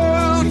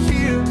world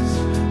hears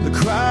the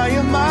cry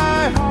of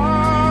my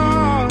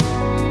heart,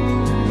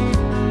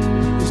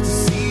 is to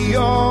see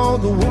all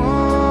the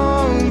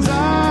ones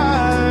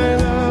I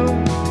love,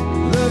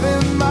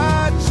 loving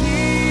my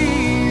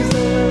Jesus.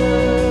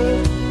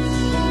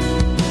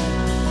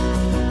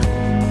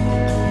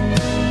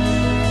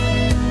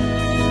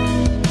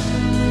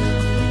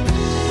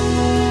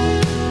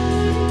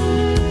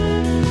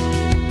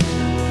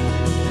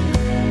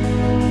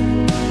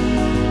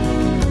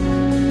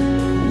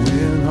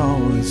 When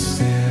all is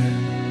said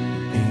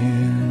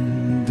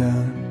and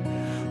done,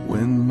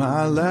 when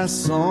my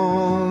last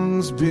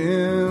song's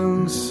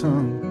been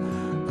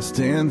sung, I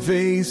stand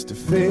face to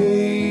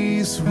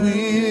face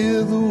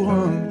with the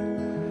one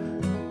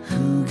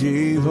who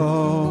gave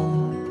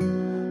all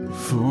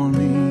for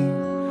me.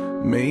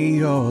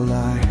 May all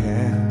I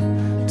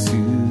have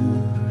to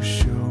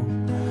show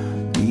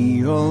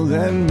be all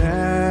that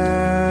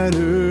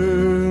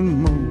mattered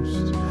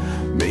most,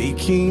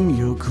 making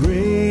your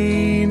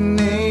great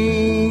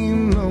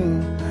name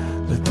known.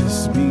 Let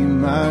this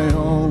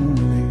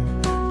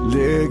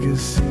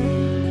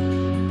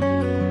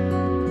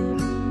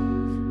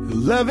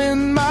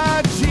loving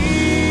my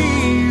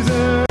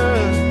Jesus,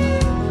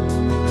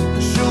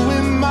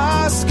 showing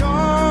my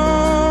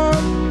scar,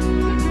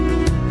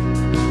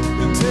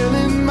 and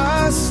telling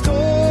my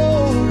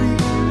story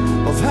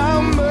of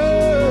how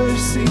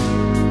mercy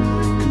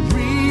can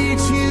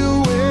reach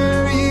you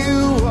where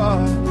you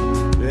are.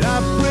 And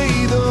I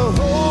pray the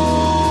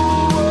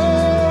whole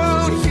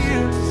world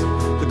hears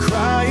the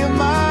cry of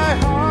my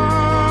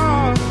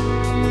heart,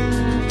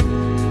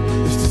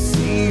 is to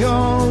see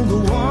all the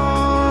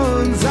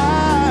ones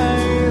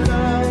I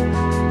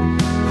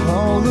love,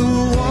 all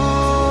the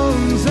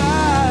ones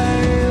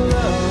I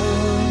love,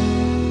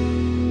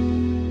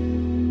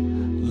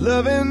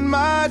 loving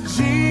my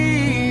Jesus.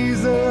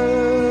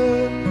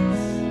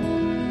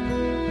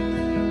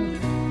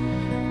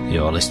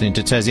 You're listening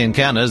to Tassie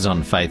Encounters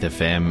on Faith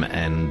FM,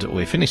 and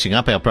we're finishing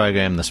up our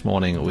program this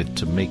morning with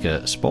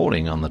Tamika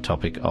Spaulding on the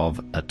topic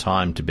of A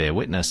Time to Bear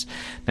Witness.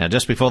 Now,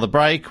 just before the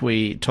break,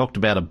 we talked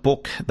about a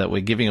book that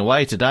we're giving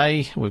away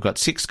today. We've got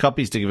 6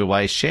 copies to give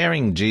away.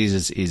 Sharing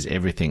Jesus is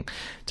Everything.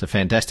 It's a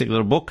fantastic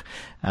little book.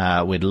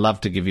 We'd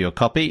love to give you a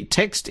copy.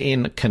 Text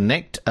in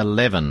Connect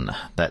 11.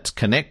 That's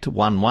Connect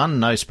 11,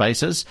 no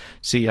spaces,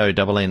 CONNECT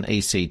 11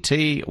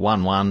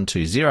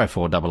 to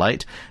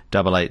 0488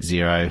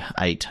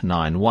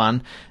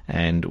 880891,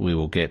 and we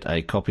will get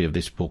a copy of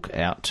this book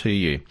out to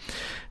you.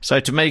 So,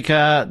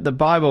 Tamika, the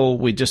Bible,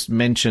 we just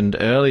mentioned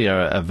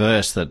earlier a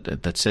verse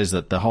that says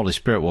that the Holy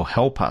Spirit will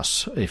help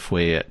us if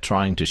we're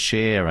trying to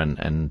share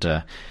and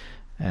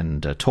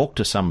talk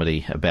to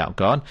somebody about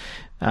God.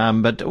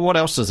 But what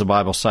else does the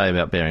Bible say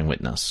about bearing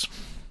witness?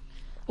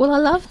 Well, I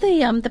love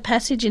the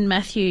passage in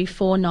Matthew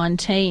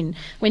 4:19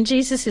 when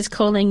Jesus is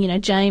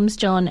calling, James,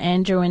 John,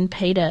 Andrew, and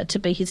Peter to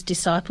be his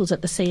disciples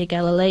at the Sea of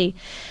Galilee,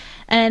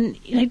 and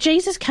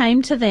Jesus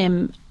came to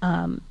them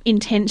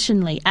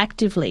intentionally,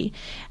 actively,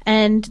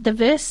 and the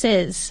verse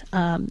says,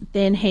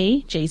 "Then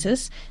he,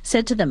 Jesus,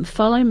 said to them,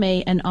 'Follow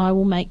me, and I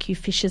will make you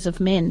fishers of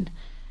men,'"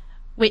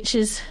 which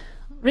is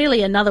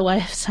really another way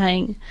of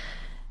saying,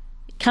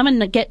 "Come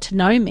and get to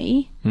know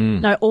me,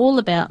 know all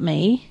about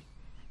me."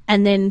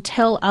 And then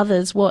tell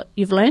others what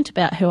you've learnt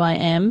about who I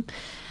am,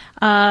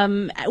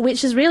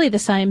 which is really the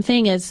same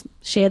thing as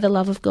share the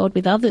love of God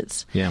with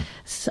others. Yeah.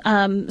 So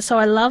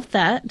I love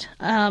that.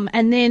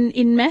 And then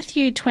in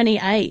Matthew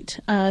 28,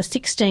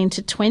 16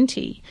 to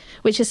 20,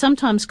 which is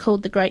sometimes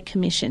called the Great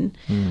Commission,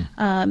 Jesus...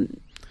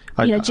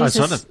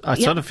 I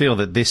sort of feel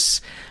that this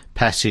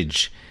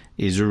passage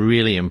is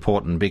really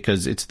important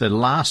because it's the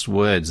last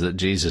words that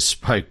Jesus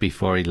spoke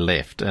before he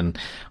left, and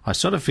I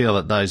sort of feel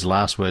that those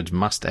last words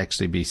must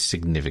actually be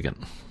significant.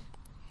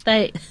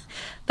 They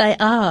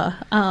are,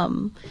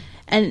 and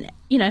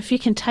if you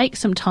can take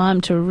some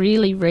time to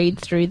really read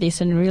through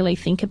this and really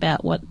think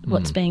about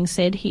what's being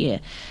said here,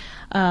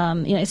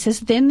 it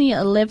says, "Then the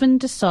 11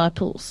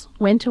 disciples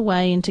went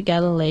away into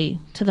Galilee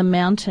to the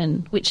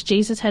mountain which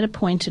Jesus had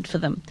appointed for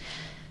them.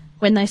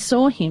 When they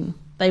saw him,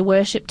 they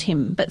worshipped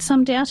him, but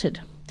some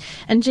doubted.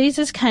 And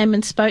Jesus came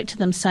and spoke to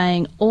them,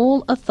 saying,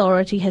 'All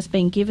authority has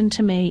been given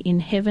to me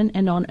in heaven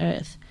and on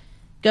earth.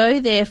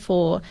 Go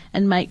therefore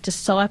and make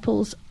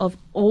disciples of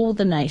all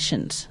the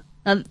nations.'"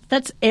 Now,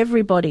 that's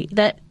everybody.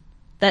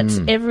 That's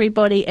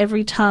everybody,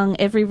 every tongue,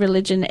 every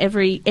religion,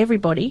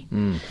 everybody.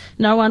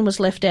 No one was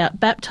left out.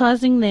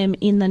 "Baptizing them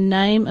in the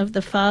name of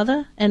the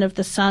Father and of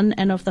the Son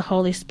and of the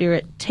Holy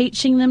Spirit,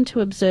 teaching them to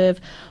observe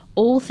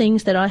all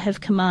things that I have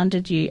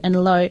commanded you.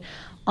 And lo,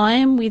 I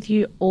am with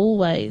you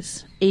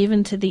always,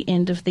 even to the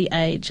end of the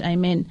age."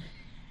 Amen.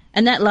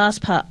 And that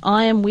last part,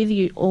 "I am with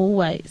you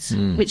always,"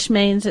 which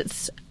means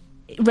it's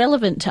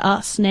relevant to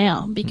us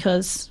now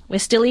because we're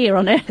still here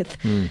on earth.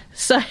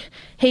 So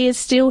he is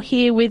still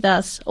here with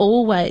us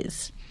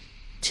always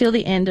till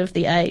the end of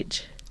the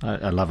age.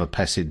 I love a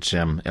passage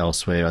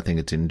elsewhere, I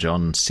think it's in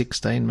John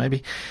 16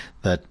 maybe,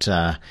 that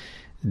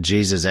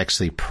Jesus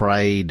actually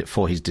prayed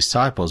for his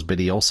disciples, but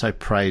he also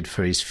prayed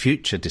for his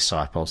future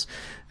disciples.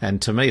 And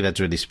to me,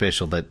 that's really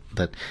special that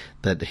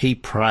he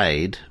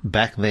prayed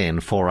back then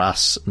for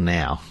us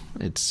now.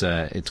 It's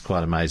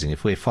quite amazing.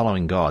 If we're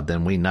following God,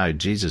 then we know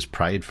Jesus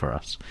prayed for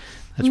us.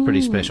 That's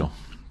pretty special.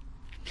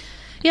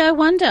 Yeah, I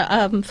wonder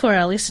for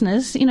our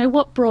listeners,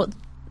 what brought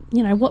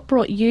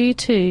you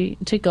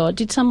to God?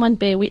 Did someone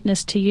bear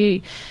witness to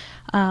you,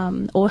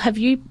 or have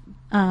you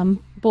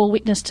bore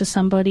witness to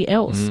somebody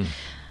else?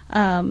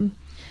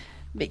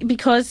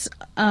 Because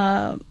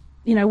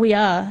we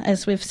are,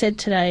 as we've said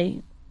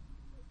today,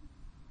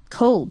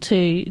 called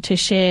to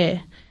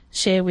share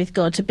with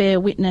God, to bear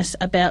witness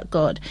about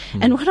God.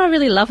 And what I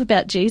really love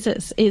about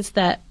Jesus is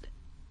that,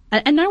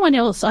 and no one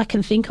else I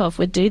can think of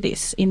would do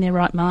this in their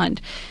right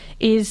mind,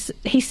 is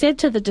he said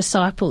to the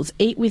disciples,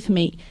 "Eat with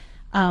me,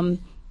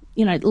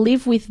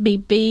 live with me,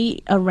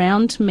 be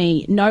around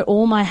me, know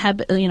all my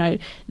habits."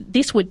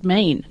 This would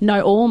mean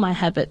know all my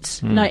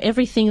habits, know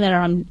everything that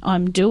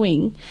I'm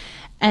doing,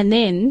 and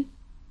then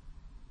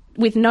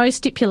with no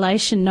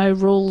stipulation, no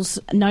rules,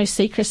 no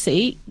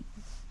secrecy,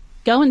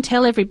 go and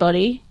tell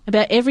everybody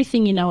about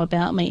everything you know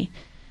about me.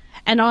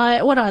 And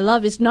what I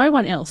love is no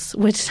one else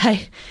would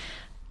say,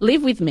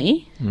 live with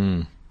me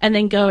and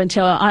then go and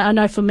tell. I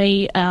know for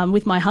me,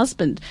 with my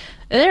husband,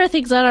 there are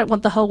things I don't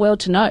want the whole world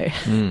to know.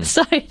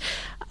 So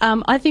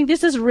I think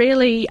this is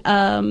really,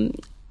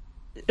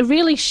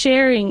 really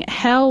sharing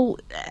how,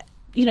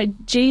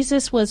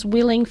 Jesus was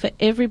willing for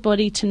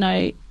everybody to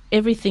know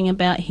everything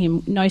about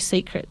him, no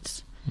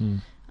secrets.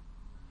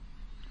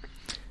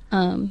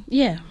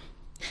 Yeah.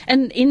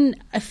 And in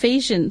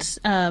Ephesians,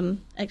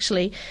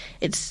 actually,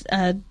 it's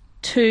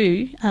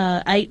 2,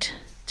 8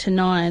 to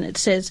 9, it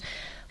says,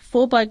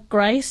 "For by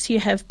grace you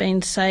have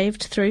been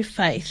saved through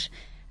faith,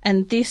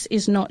 and this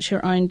is not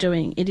your own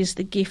doing. It is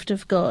the gift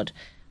of God,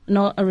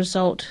 not a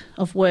result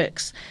of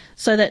works,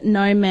 so that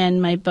no man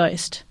may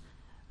boast."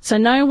 So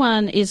no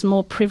one is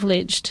more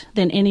privileged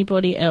than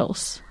anybody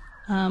else.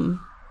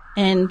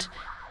 And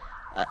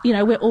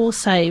we're all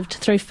saved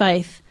through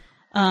faith,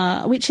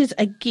 which is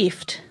a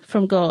gift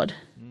from God.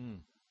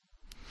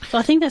 So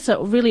I think that's a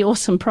really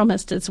awesome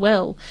promise as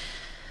well.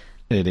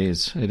 It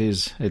is.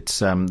 It's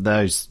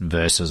those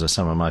verses are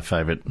some of my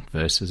favourite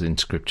verses in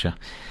Scripture.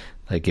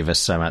 They give us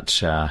so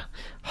much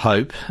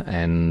hope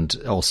and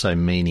also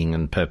meaning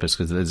and purpose,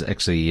 because there's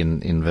actually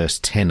in verse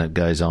 10 it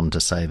goes on to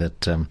say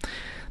that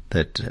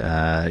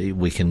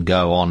we can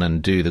go on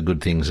and do the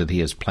good things that he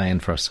has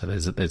planned for us. So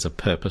there's a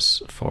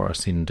purpose for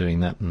us in doing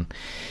that and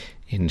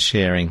in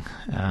sharing.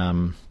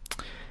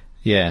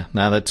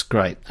 That's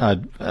great.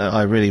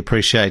 I really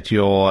appreciate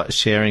your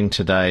sharing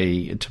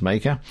today,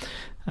 Tamika,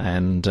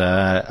 and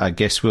I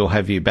guess we'll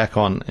have you back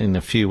on in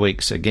a few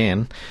weeks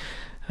again.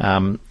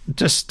 I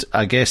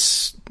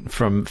guess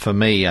for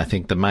me, I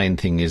think the main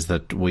thing is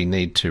that we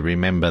need to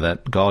remember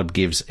that God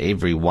gives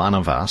every one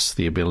of us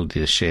the ability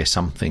to share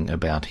something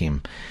about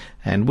him.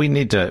 And we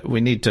need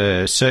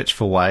to search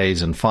for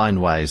ways and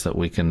find ways that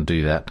we can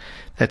do that.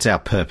 That's our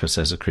purpose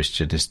as a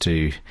Christian, is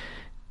to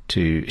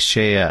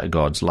share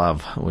God's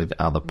love with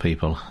other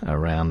people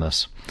around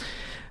us.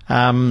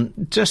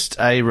 Just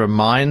a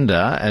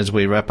reminder as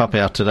we wrap up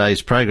our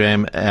today's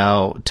program,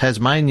 our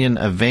Tasmanian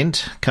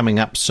event coming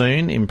up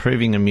soon,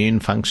 Improving Immune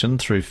Function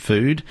Through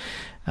Food,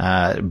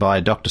 by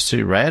Dr.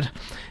 Sue Radd.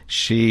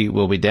 She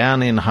will be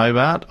down in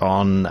Hobart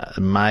on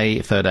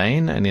May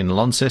 13 and in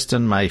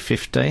Launceston May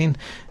 15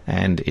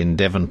 and in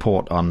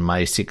Devonport on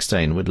May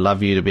 16. We'd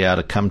love you to be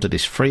able to come to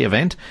this free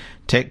event.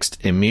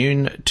 Text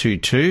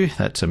Immune22,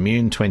 that's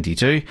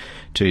Immune22,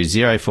 to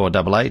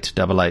 0488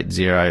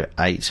 880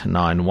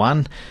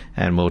 891,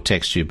 and we'll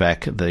text you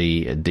back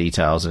the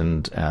details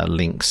and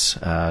links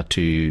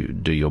to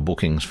do your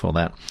bookings for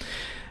that.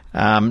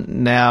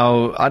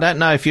 Now, I don't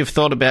know if you've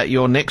thought about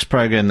your next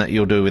program that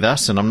you'll do with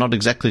us, and I'm not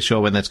exactly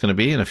sure when that's going to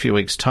be, in a few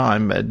weeks'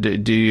 time.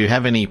 Do you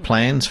have any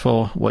plans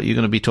for what you're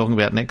going to be talking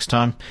about next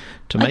time,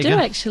 Tamika? I do,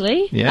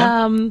 actually.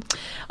 Yeah?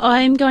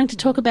 I'm going to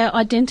talk about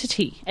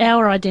identity,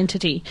 our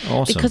identity.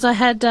 Awesome. Because I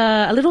had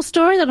a little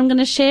story that I'm going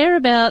to share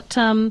about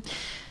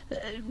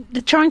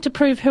trying to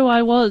prove who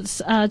I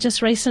was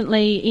just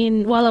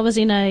recently while I was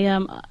in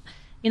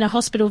a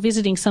hospital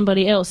visiting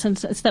somebody else, and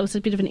so that was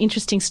a bit of an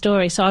interesting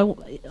story. So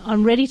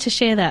I'm ready to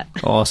share that.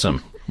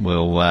 Awesome.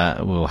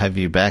 We'll have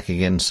you back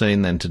again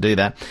soon then to do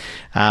that.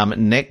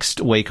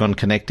 Next week on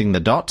Connecting the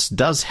Dots,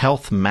 Does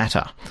Health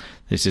Matter?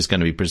 This is going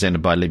to be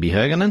presented by Libby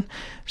Herganen.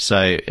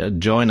 So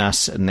join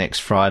us next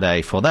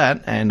Friday for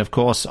that. And of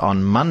course,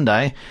 on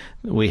Monday,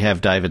 we have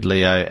David,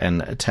 Leo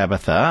and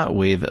Tabitha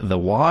with The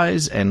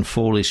Wise and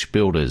Foolish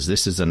Builders.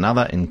 This is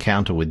another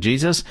encounter with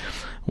Jesus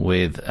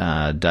with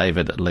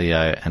David,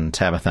 Leo and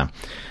Tabitha.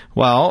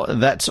 Well,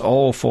 that's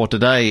all for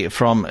today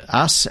from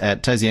us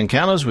at Tassie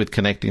Encounters with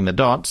Connecting the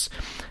Dots.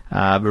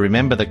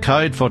 Remember the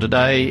code for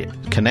today,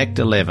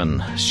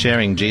 Connect11.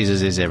 Sharing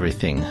Jesus is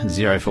everything.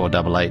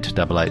 0488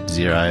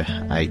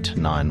 880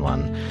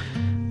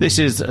 891. This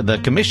is The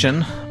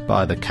Commission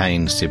by the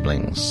Kane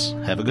siblings.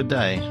 Have a good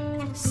day.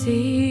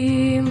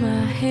 See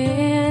my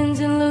hands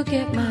and look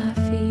at my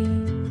feet.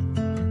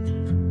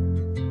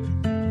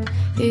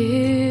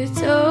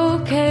 It's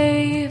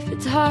okay if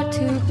it's hard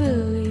to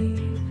believe.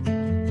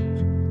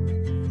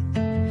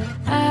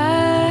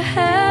 I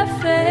have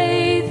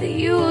faith that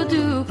you will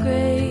do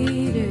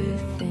greater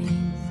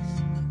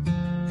things.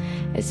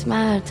 It's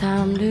my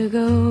time to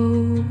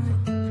go,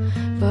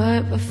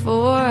 but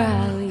before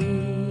I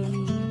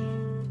leave,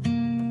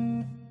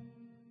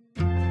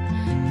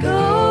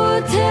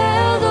 go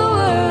tell the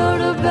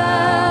world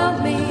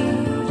about me.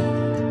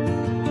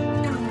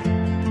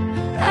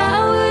 I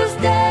was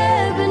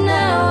dead, but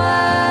now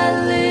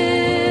I live.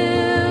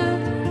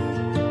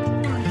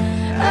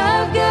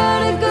 I've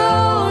gotta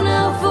go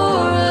now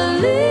for a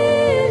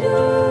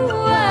little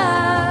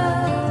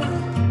while,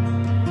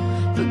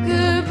 but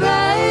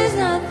goodbye is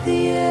not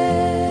the end.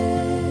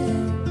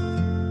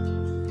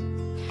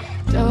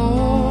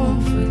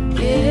 Don't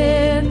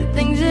forget the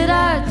things that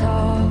I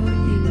taught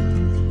you.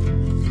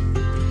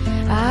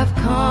 I've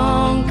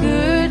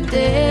conquered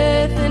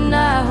death and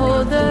I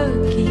hold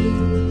the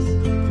keys.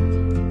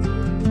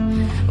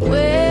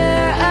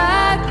 Where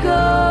I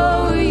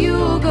go,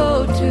 you'll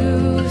go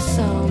too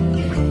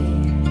someday.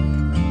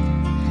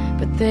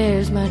 But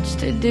there's much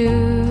to do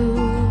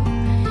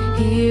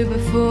here here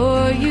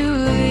before you.